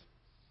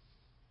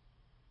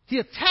 He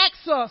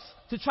attacks us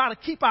to try to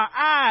keep our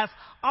eyes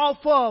off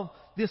of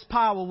this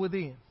power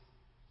within.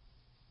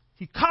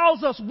 He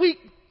calls us weak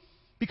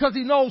because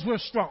he knows we're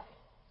strong.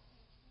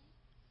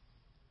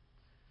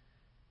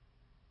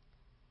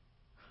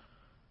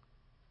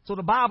 So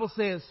the Bible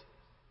says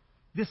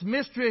this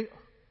mystery,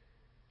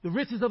 the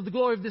riches of the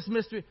glory of this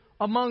mystery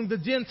among the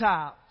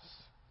Gentiles.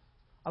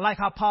 I like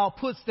how Paul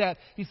puts that.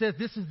 He says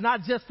this is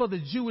not just for the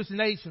Jewish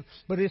nation,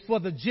 but it's for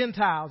the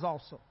Gentiles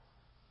also.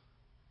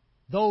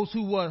 Those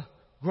who were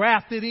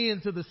grafted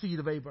into the seed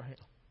of Abraham,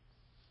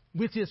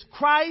 which is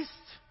Christ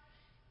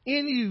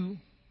in you,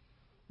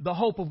 the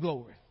hope of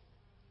glory.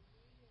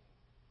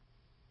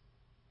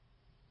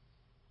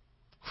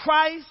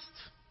 Christ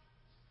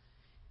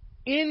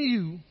in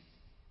you,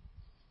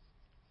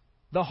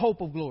 the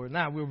hope of glory.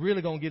 Now, we're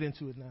really going to get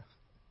into it now.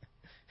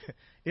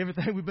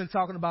 Everything we've been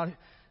talking about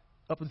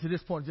up until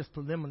this point is just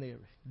preliminary.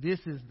 This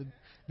is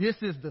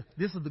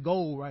the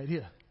goal right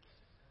here.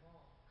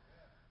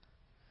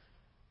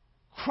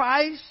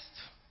 Christ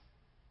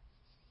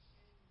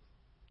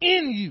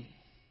in you.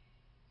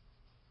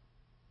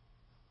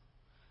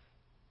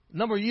 A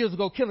number of years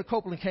ago, Kenneth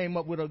Copeland came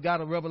up with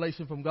got a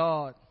revelation from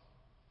God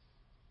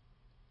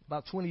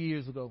about 20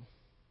 years ago.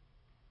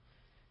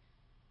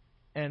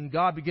 And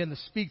God began to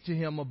speak to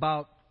him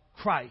about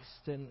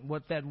Christ and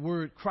what that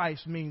word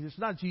Christ means. It's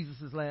not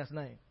Jesus' last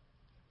name.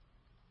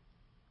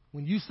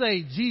 When you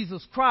say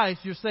Jesus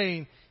Christ, you're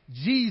saying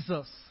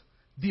Jesus,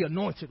 the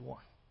anointed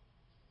one.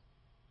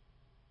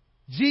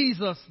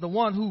 Jesus, the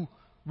one who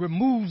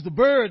removes the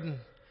burden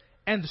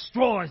and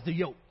destroys the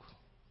yoke.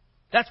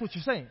 That's what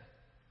you're saying.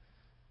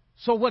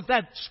 So what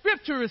that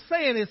scripture is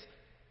saying is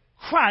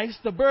Christ,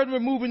 the burden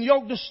removing,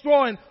 yoke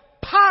destroying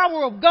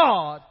power of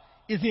God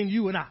is in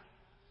you and I.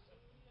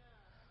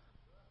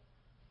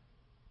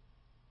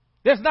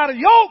 There's not a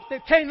yoke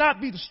that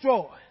cannot be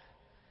destroyed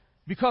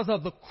because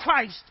of the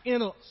Christ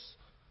in us.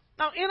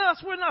 Now, in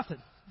us, we're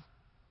nothing.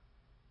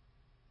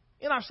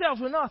 In ourselves,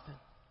 we're nothing.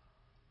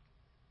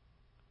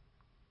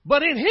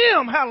 But in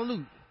Him,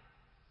 hallelujah,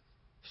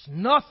 there's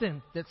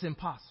nothing that's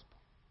impossible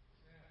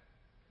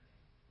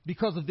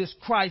because of this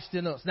Christ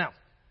in us. Now,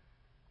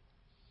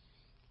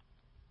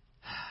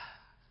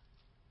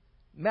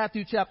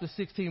 Matthew chapter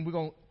 16, we're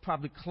going to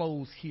probably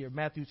close here.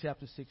 Matthew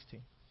chapter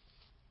 16.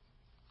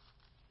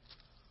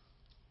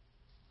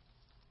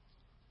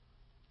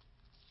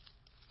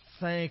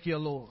 Thank you,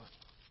 Lord,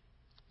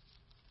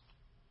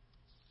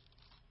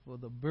 for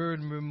the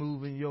burden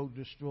removing, yoke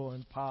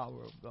destroying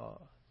power of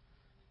God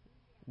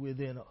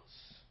within us.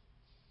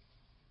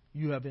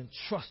 You have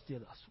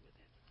entrusted us with it.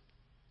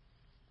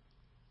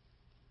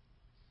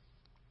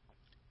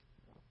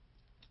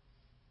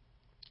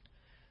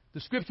 The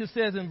scripture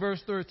says in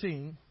verse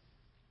 13,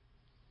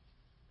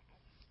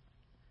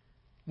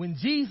 when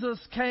Jesus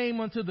came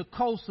unto the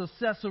coast of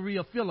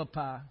Caesarea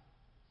Philippi,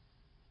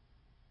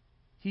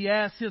 he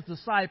asked his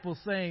disciples,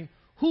 saying,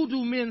 who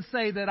do men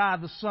say that I,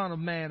 the Son of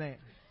Man, am?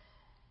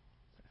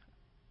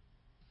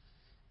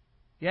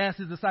 He asked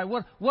his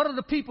disciples, what are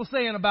the people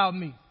saying about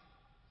me?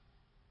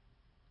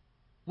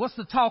 What's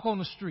the talk on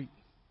the street?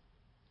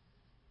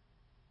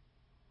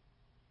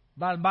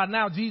 By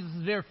now, Jesus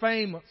is very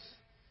famous.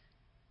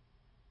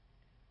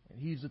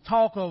 And he's the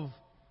talk of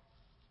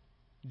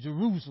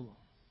Jerusalem.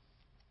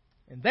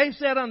 And they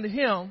said unto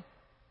him,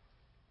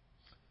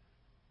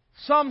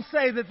 some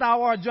say that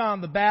thou art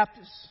John the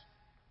Baptist,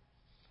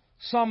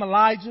 some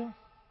Elijah,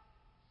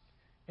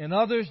 and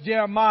others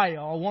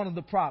Jeremiah or one of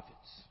the prophets.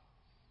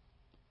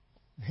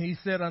 He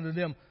said unto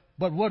them,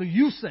 but what do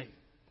you say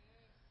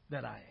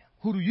that I am?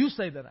 Who do you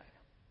say that I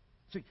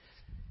am? See,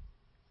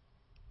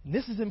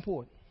 this is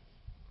important.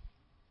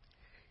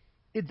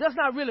 It does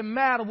not really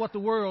matter what the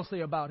world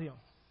say about him.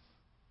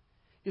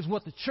 It's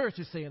what the church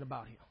is saying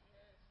about him.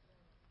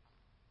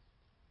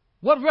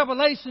 What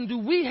revelation do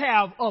we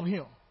have of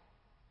him?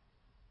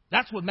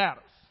 That's what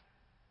matters.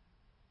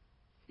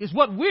 It's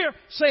what we're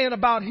saying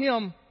about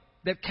him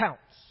that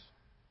counts.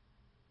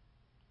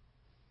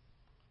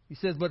 He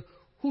says, but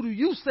who do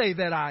you say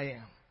that I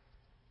am?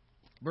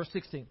 Verse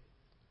 16.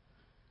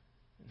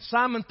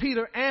 Simon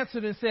Peter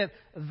answered and said,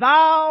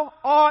 thou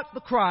art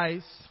the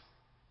Christ,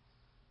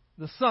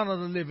 the Son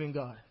of the living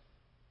God.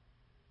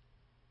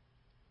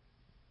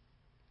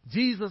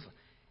 Jesus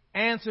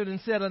answered and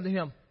said unto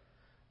him,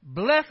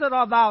 blessed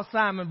art thou,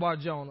 Simon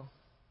Bar-Jonah,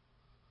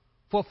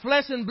 for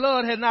flesh and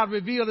blood had not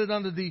revealed it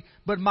unto thee,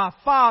 but my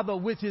Father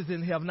which is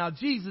in heaven. Now,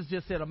 Jesus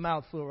just said a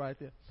mouthful right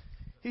there.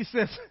 He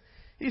says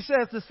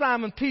to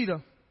Simon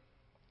Peter,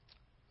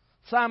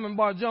 Simon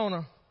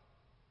Bar-Jonah,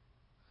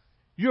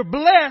 you're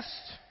blessed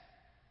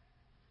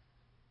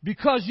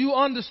because you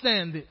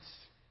understand this.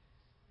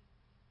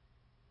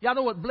 Y'all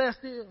know what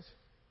blessed is?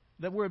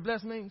 That word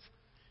blessed means?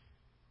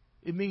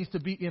 It means to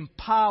be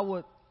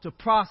empowered to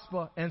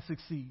prosper and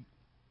succeed.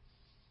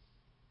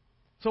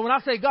 So when I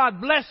say God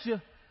bless you,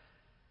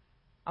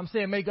 I'm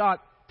saying may God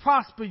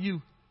prosper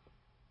you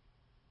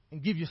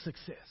and give you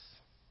success.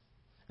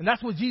 And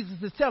that's what Jesus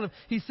is telling him.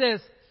 He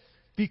says,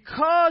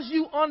 because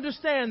you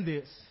understand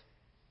this,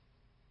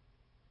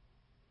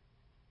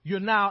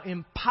 you're now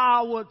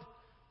empowered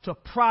to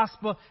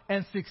prosper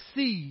and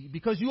succeed.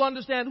 Because you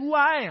understand who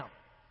I am,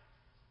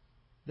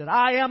 that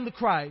I am the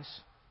Christ,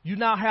 you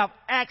now have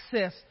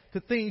access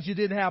to things you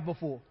didn't have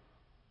before.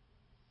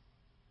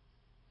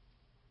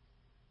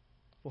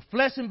 For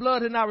flesh and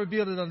blood had not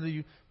revealed it unto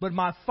you, but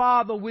my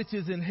Father which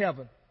is in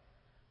heaven.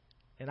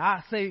 And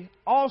I say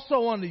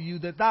also unto you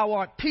that thou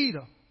art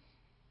Peter.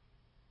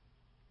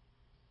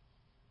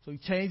 So he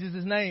changes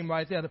his name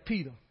right there to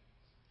Peter.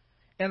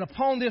 And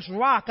upon this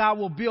rock I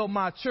will build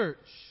my church,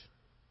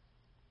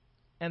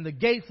 and the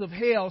gates of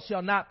hell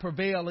shall not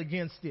prevail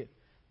against it.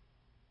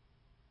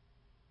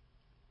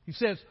 He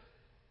says,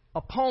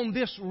 upon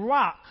this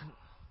rock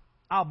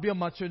I'll build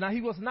my church. Now,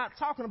 he was not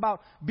talking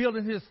about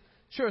building his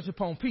church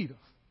upon Peter.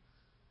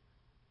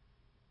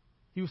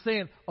 He was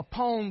saying,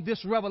 upon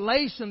this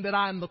revelation that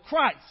I am the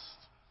Christ,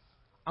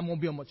 I'm going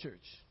to build my church.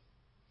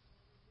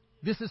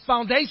 This is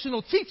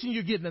foundational teaching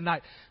you're getting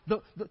tonight.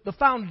 The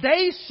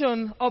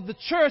foundation of the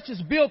church is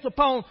built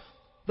upon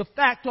the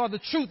fact or the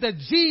truth that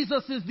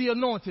Jesus is the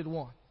anointed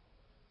one.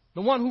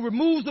 The one who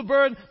removes the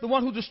burden, the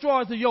one who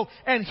destroys the yoke.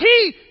 And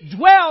he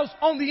dwells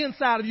on the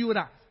inside of you and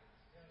I,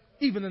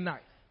 even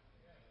tonight.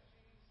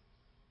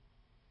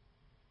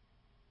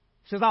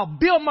 He says, I'll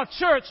build my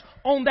church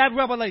on that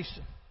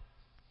revelation.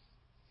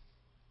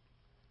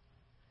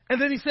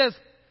 And then he says,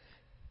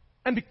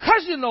 and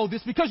because you know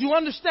this, because you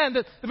understand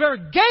that the very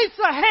gates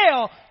of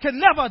hell can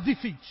never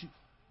defeat you.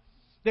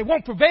 They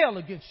won't prevail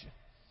against you.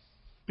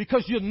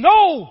 Because you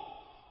know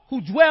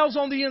who dwells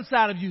on the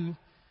inside of you.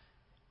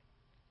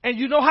 And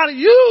you know how to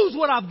use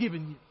what I've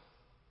given you.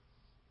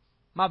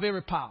 My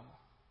very power.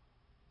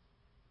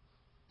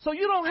 So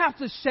you don't have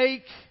to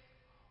shake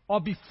or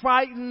be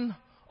frightened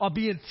or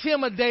be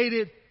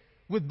intimidated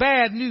with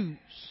bad news.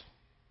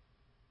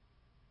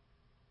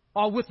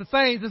 Or with the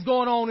things that's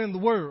going on in the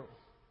world.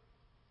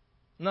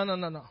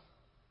 No.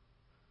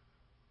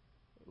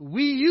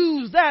 We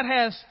use that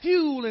as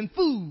fuel and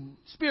food,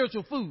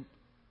 spiritual food.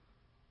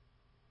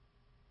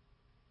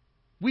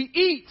 We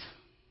eat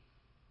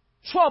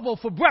trouble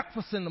for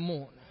breakfast in the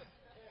morning.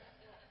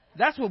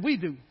 That's what we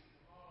do.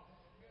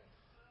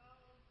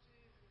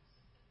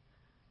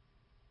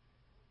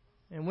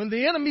 And when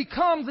the enemy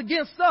comes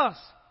against us,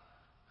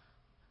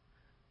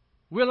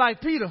 we're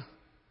like Peter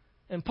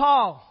and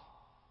Paul.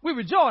 We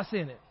rejoice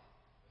in it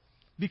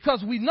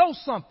because we know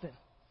something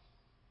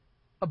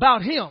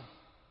about him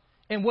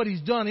and what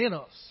he's done in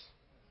us.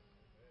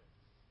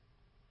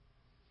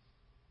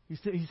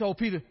 He told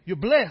Peter, you're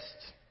blessed.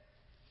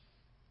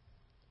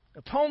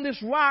 Upon this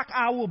rock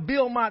I will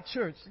build my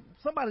church.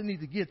 Somebody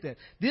needs to get that.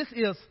 This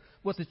is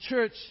what the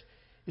church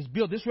is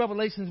built. This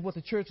revelation is what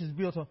the church is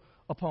built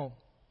upon.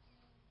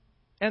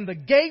 And the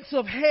gates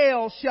of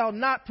hell shall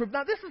not prevail.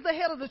 Now, this is the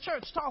head of the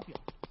church talking.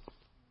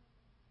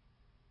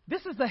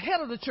 This is the head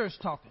of the church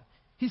talking.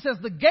 He says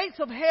the gates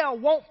of hell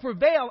won't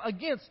prevail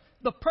against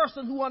the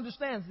person who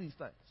understands these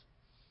things.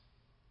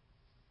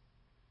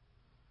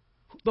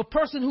 The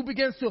person who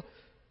begins to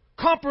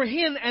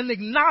comprehend and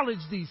acknowledge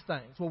these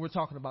things, what we're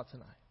talking about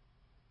tonight.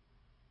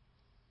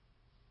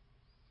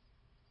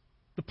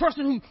 The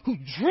person who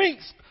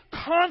drinks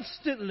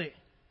constantly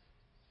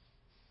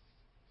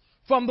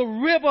from the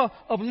river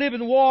of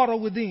living water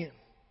within,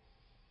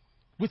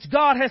 which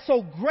God has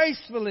so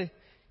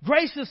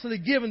graciously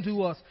given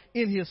to us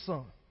in His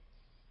Son.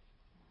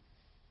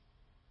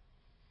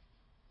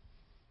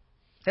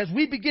 As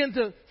we begin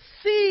to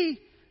see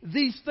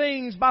these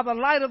things by the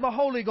light of the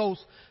Holy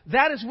Ghost,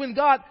 that is when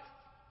God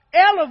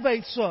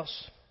elevates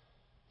us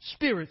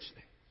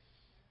spiritually.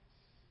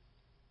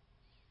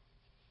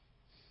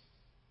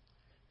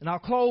 And I'll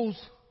close,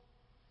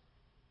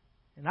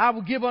 and I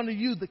will give unto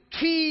you the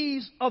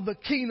keys of the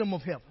kingdom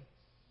of heaven.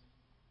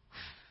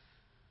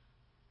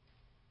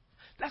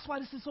 That's why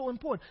this is so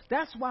important.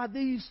 That's why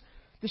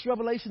this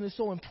revelation is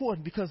so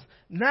important, because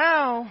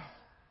now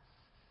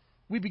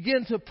we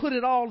begin to put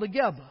it all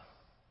together.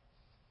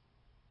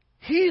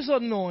 He's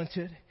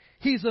anointed.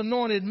 He's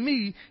anointed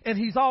me, and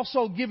He's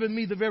also given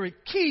me the very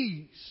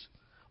keys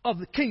of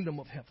the kingdom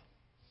of heaven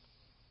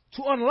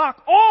to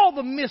unlock all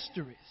the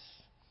mysteries,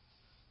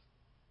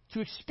 to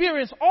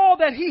experience all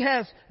that He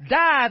has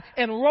died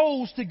and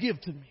rose to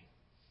give to me.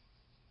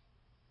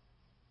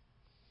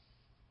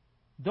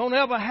 Don't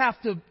ever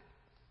have to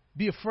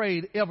be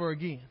afraid ever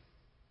again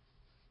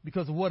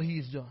because of what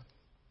He's done.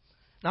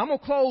 Now, I'm going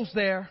to close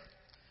there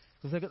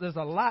because there's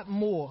a lot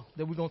more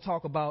that we're going to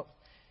talk about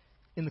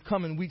in the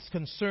coming weeks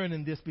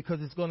concerning this,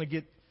 because it's going to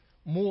get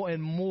more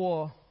and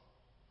more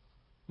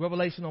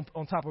revelation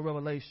on top of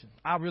revelation.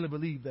 I really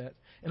believe that.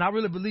 And I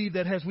really believe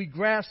that as we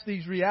grasp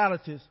these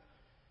realities,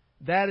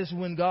 that is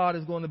when God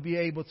is going to be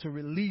able to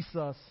release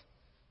us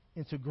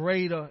into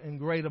greater and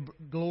greater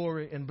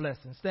glory and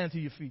blessing. Stand to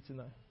your feet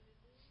tonight.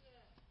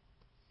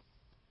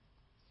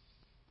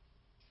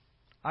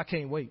 I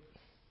can't wait.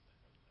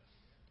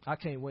 I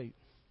can't wait.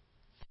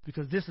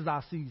 Because this is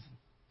our season.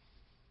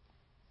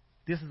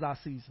 This is our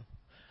season.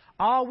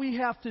 All we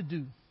have to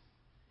do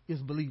is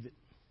believe it.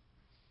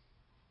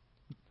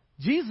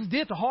 Jesus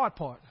did the hard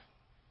part.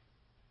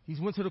 He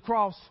went to the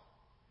cross,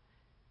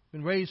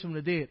 been raised from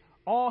the dead.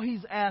 All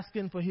He's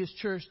asking for His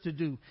church to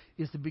do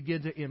is to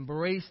begin to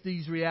embrace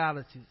these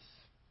realities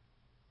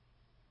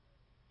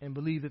and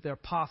believe that they're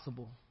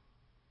possible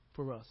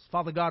for us.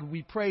 Father God,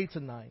 we pray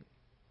tonight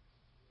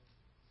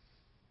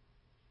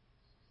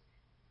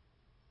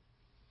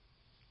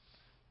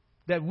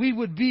that we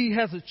would be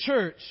as a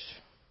church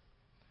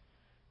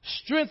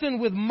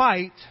strengthened with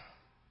might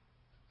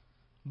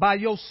by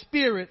your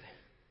Spirit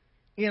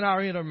in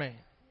our inner man.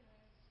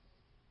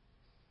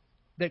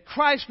 That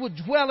Christ would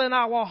dwell in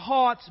our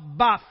hearts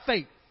by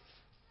faith.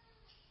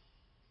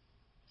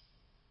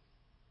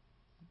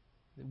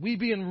 That we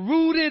being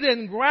rooted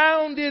and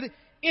grounded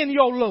in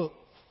your love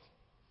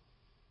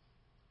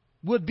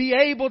would be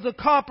able to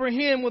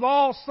comprehend with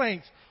all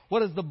saints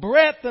what is the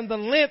breadth and the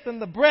length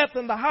and the breadth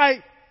and the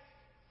height,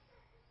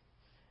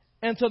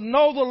 and to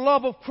know the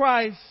love of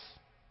Christ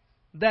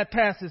that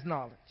passes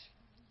knowledge.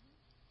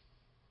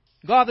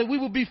 God, that we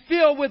will be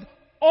filled with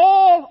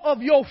all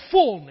of your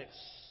fullness.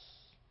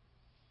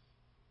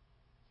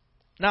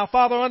 Now,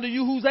 Father, unto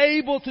you who's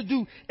able to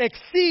do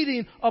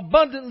exceeding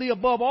abundantly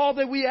above all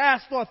that we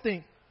ask or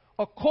think,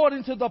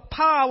 according to the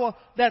power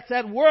that's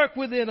at work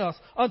within us,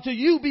 unto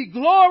you be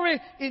glory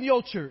in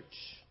your church.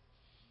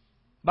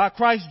 By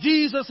Christ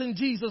Jesus, in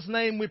Jesus'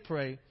 name we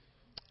pray.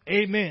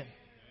 Amen.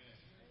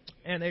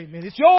 And amen. It's your